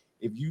 And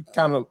if you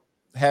kind of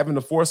having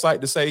the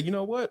foresight to say, you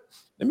know what,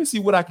 let me see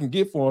what I can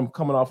get for him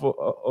coming off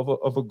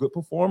of a good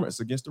performance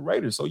against the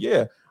Raiders. So,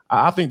 yeah,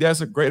 I think that's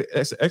an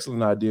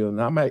excellent idea.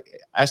 And I might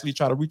actually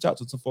try to reach out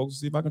to some folks to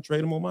see if I can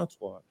trade them on my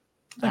squad.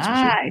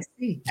 I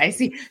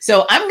see.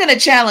 So I'm going to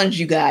challenge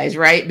you guys,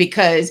 right?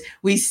 Because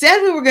we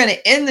said we were going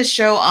to end the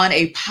show on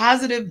a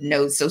positive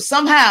note. So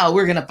somehow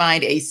we're going to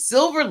find a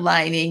silver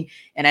lining.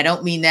 And I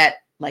don't mean that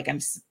like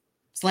I'm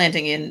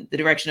slanting in the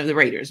direction of the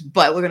Raiders,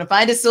 but we're going to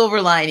find a silver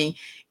lining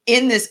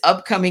in this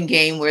upcoming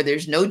game where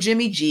there's no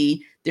Jimmy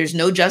G, there's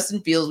no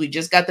Justin Fields. We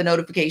just got the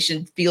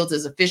notification Fields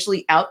is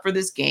officially out for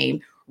this game.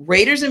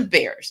 Raiders and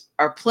Bears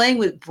are playing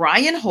with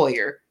Brian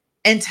Hoyer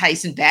and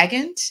Tyson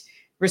Bagent,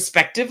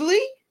 respectively.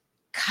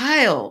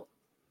 Kyle,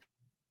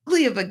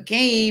 of a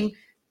game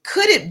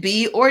could it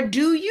be, or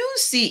do you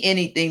see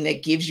anything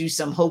that gives you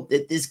some hope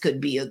that this could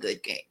be a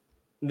good game?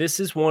 This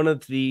is one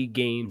of the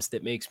games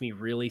that makes me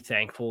really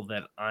thankful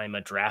that I'm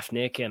a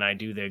draftnik and I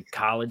do the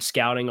college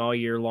scouting all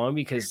year long,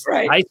 because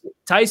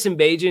Tyson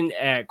Bagent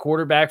at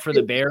quarterback for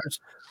the Bears,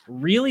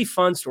 really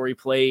fun story,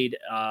 played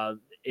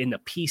in the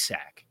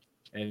PSAC.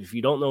 And if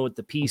you don't know what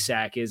the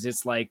PSAC is,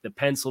 it's like the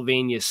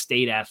Pennsylvania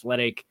State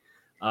Athletic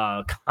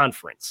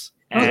Conference.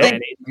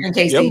 And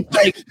it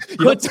like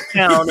puts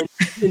down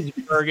in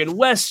Pittsburgh and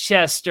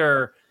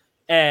Westchester,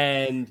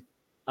 and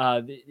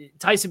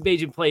Tyson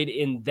Bagent played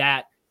in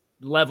that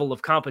level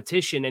of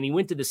competition, and he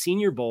went to the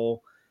Senior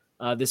Bowl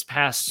this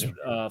past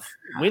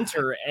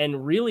winter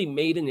and really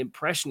made an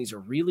impression. He's a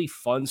really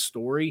fun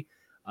story.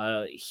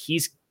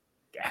 He's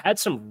had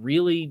some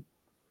really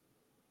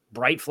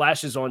bright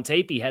flashes on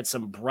tape. He had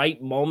some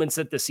bright moments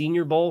at the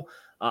Senior Bowl.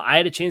 I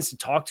had a chance to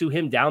talk to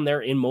him down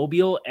there in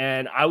Mobile,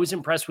 and I was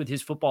impressed with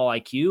his football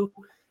IQ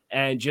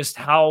and just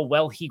how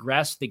well he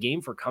grasped the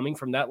game for coming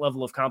from that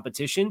level of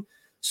competition.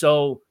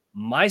 So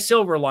my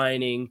silver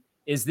lining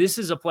is this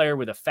is a player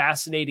with a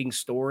fascinating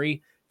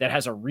story that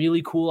has a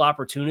really cool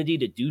opportunity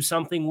to do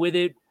something with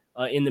it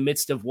in the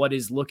midst of what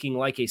is looking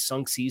like a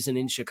sunk season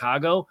in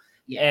Chicago.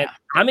 Yeah. And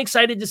I'm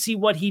excited to see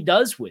what he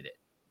does with it.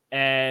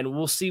 And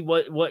we'll see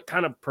what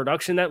kind of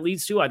production that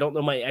leads to. I don't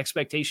know, my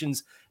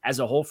expectations as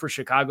a whole for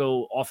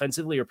Chicago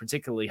offensively are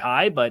particularly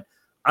high, but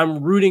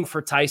I'm rooting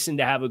for Tyson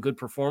to have a good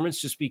performance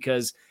just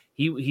because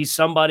he's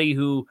somebody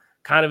who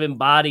kind of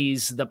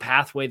embodies the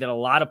pathway that a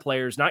lot of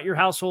players, not your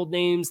household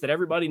names that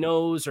everybody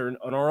knows or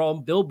on our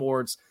own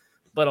billboards,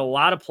 but a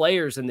lot of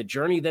players and the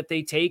journey that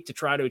they take to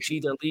try to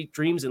achieve their league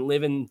dreams and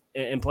live in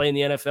and play in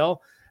the NFL.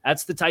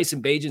 That's the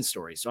Tyson Bagent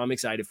story. So I'm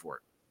excited for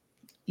it.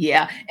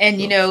 Yeah.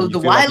 And, so the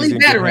wily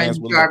veteran,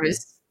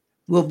 Jarvis,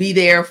 will be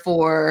there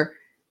for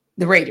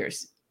the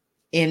Raiders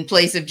in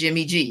place of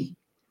Jimmy G.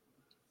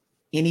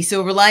 Any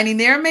silver lining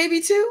there,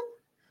 maybe too?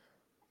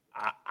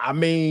 I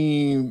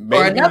mean,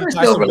 maybe or another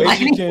silver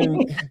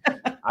lining.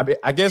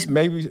 I guess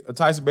maybe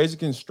Tyson Bagent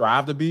can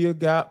strive to be a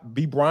guy,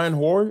 be Brian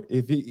Hoyer.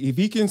 If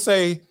he can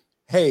say,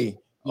 hey,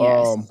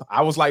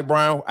 I was like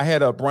Brian, I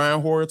had a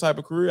Brian Hoyer type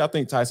of career, I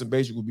think Tyson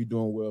Bagent will be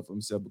doing well for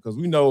himself, because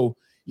we know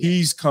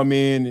he's come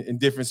in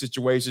different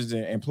situations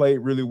and played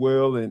really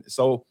well. And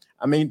so,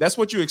 I mean, that's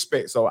what you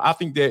expect. So I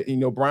think that,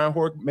 Brian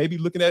Hoyer maybe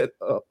looking at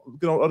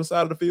looking on the other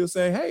side of the field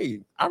saying,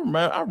 hey, I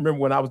remember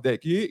when I was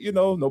that kid,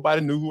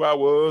 nobody knew who I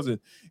was.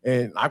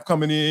 And I'm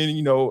coming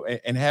in,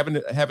 and having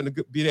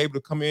to be able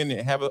to come in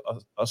and have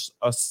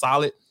a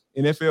solid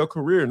NFL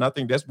career. And I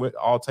think that's what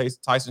all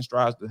Tyson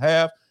strives to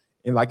have.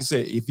 And like I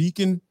said, if he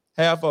can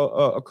have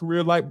a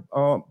career like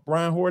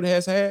Brian Hoyer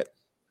has had,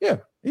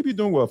 he'd be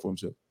doing well for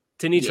himself.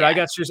 Tanitra,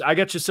 I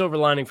got your silver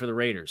lining for the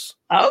Raiders.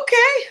 Okay,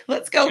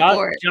 let's go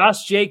for it.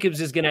 Josh Jacobs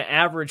is going to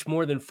average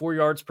more than 4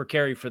 yards per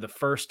carry for the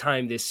first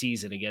time this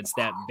season against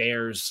that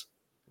Bears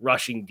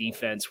rushing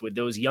defense with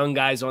those young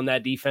guys on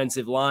that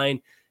defensive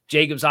line.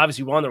 Jacobs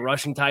obviously won the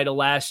rushing title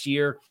last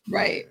year.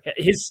 Right.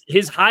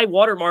 His high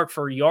watermark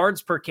for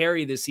yards per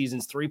carry this season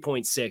is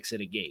 3.6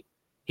 at a game.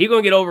 He's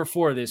going to get over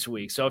 4 this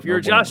week. So if you're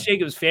a Josh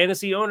Jacobs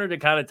fantasy owner to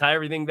kind of tie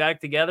everything back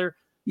together,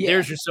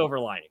 there's your silver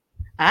lining.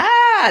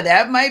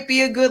 That might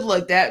be a good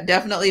look. That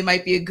definitely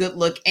might be a good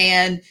look.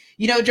 And,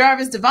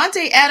 Jarvis,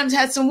 Devontae Adams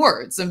had some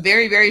words, some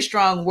very, very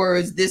strong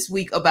words this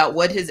week about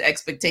what his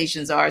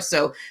expectations are.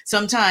 So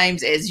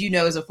sometimes, as you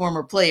know, as a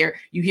former player,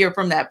 you hear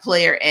from that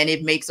player and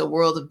it makes a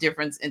world of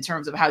difference in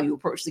terms of how you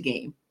approach the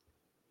game.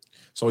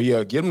 So,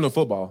 yeah, give him the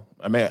football.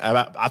 I mean,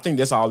 I think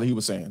that's all he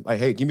was saying. Like,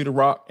 hey, give me the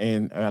rock,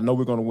 and I know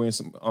we're going to win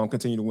some,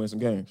 continue to win some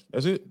games.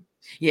 That's it.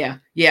 Yeah.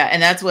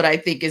 And that's what I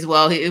think as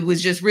well. It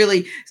was just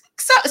really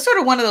sort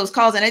of one of those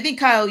calls. And I think,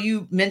 Kyle,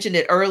 you mentioned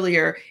it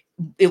earlier.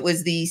 It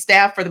was the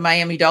staff for the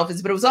Miami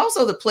Dolphins, but it was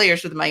also the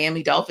players for the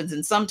Miami Dolphins.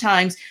 And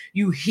sometimes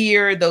you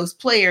hear those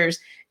players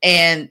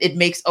and it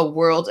makes a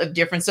world of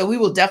difference. So we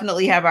will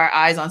definitely have our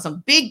eyes on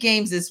some big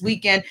games this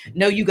weekend.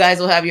 Know you guys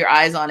will have your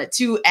eyes on it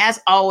too. As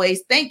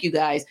always, thank you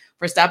guys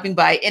for stopping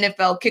by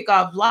NFL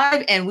Kickoff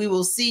Live, and we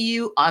will see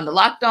you on the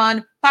Locked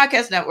On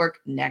Podcast Network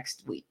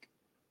next week.